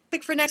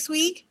 pick for next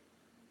week.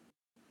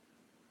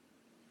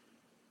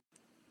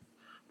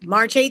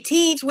 March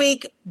 18th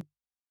week,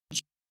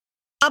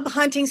 job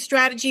hunting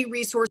strategy,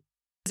 resources,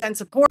 and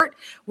support.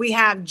 We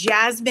have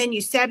Jasmine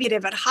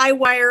Eusebiative at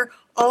Highwire,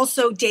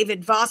 Also,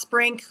 David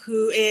Vosbrink,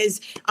 who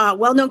is a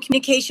well-known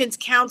communications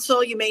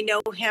counsel. You may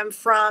know him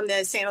from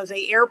the San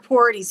Jose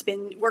airport. He's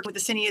been working with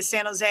the city of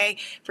San Jose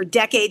for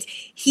decades.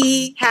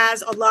 He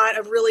has a lot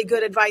of really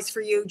good advice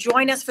for you.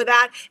 Join us for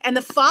that. And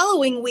the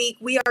following week,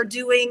 we are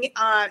doing,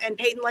 and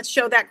Peyton, let's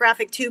show that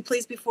graphic too,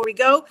 please, before we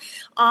go.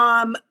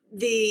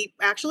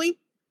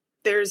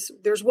 There's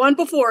one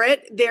before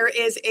it. There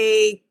is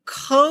a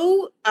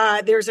co-led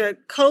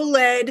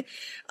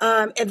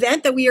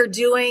event that we are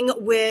doing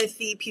with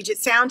the Puget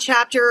Sound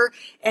chapter,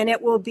 and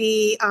it will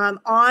be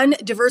on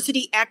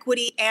diversity,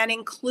 equity, and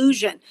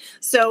inclusion.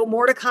 So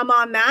more to come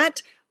on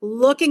that.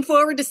 Looking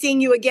forward to seeing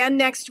you again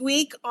next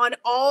week on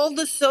all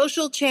the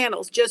social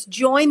channels. Just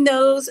join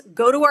those,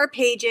 go to our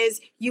pages.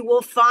 You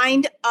will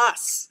find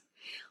us.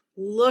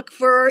 Look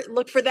for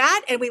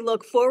that, and we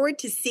look forward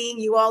to seeing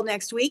you all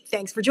next week.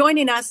 Thanks for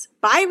joining us.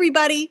 Bye,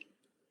 everybody.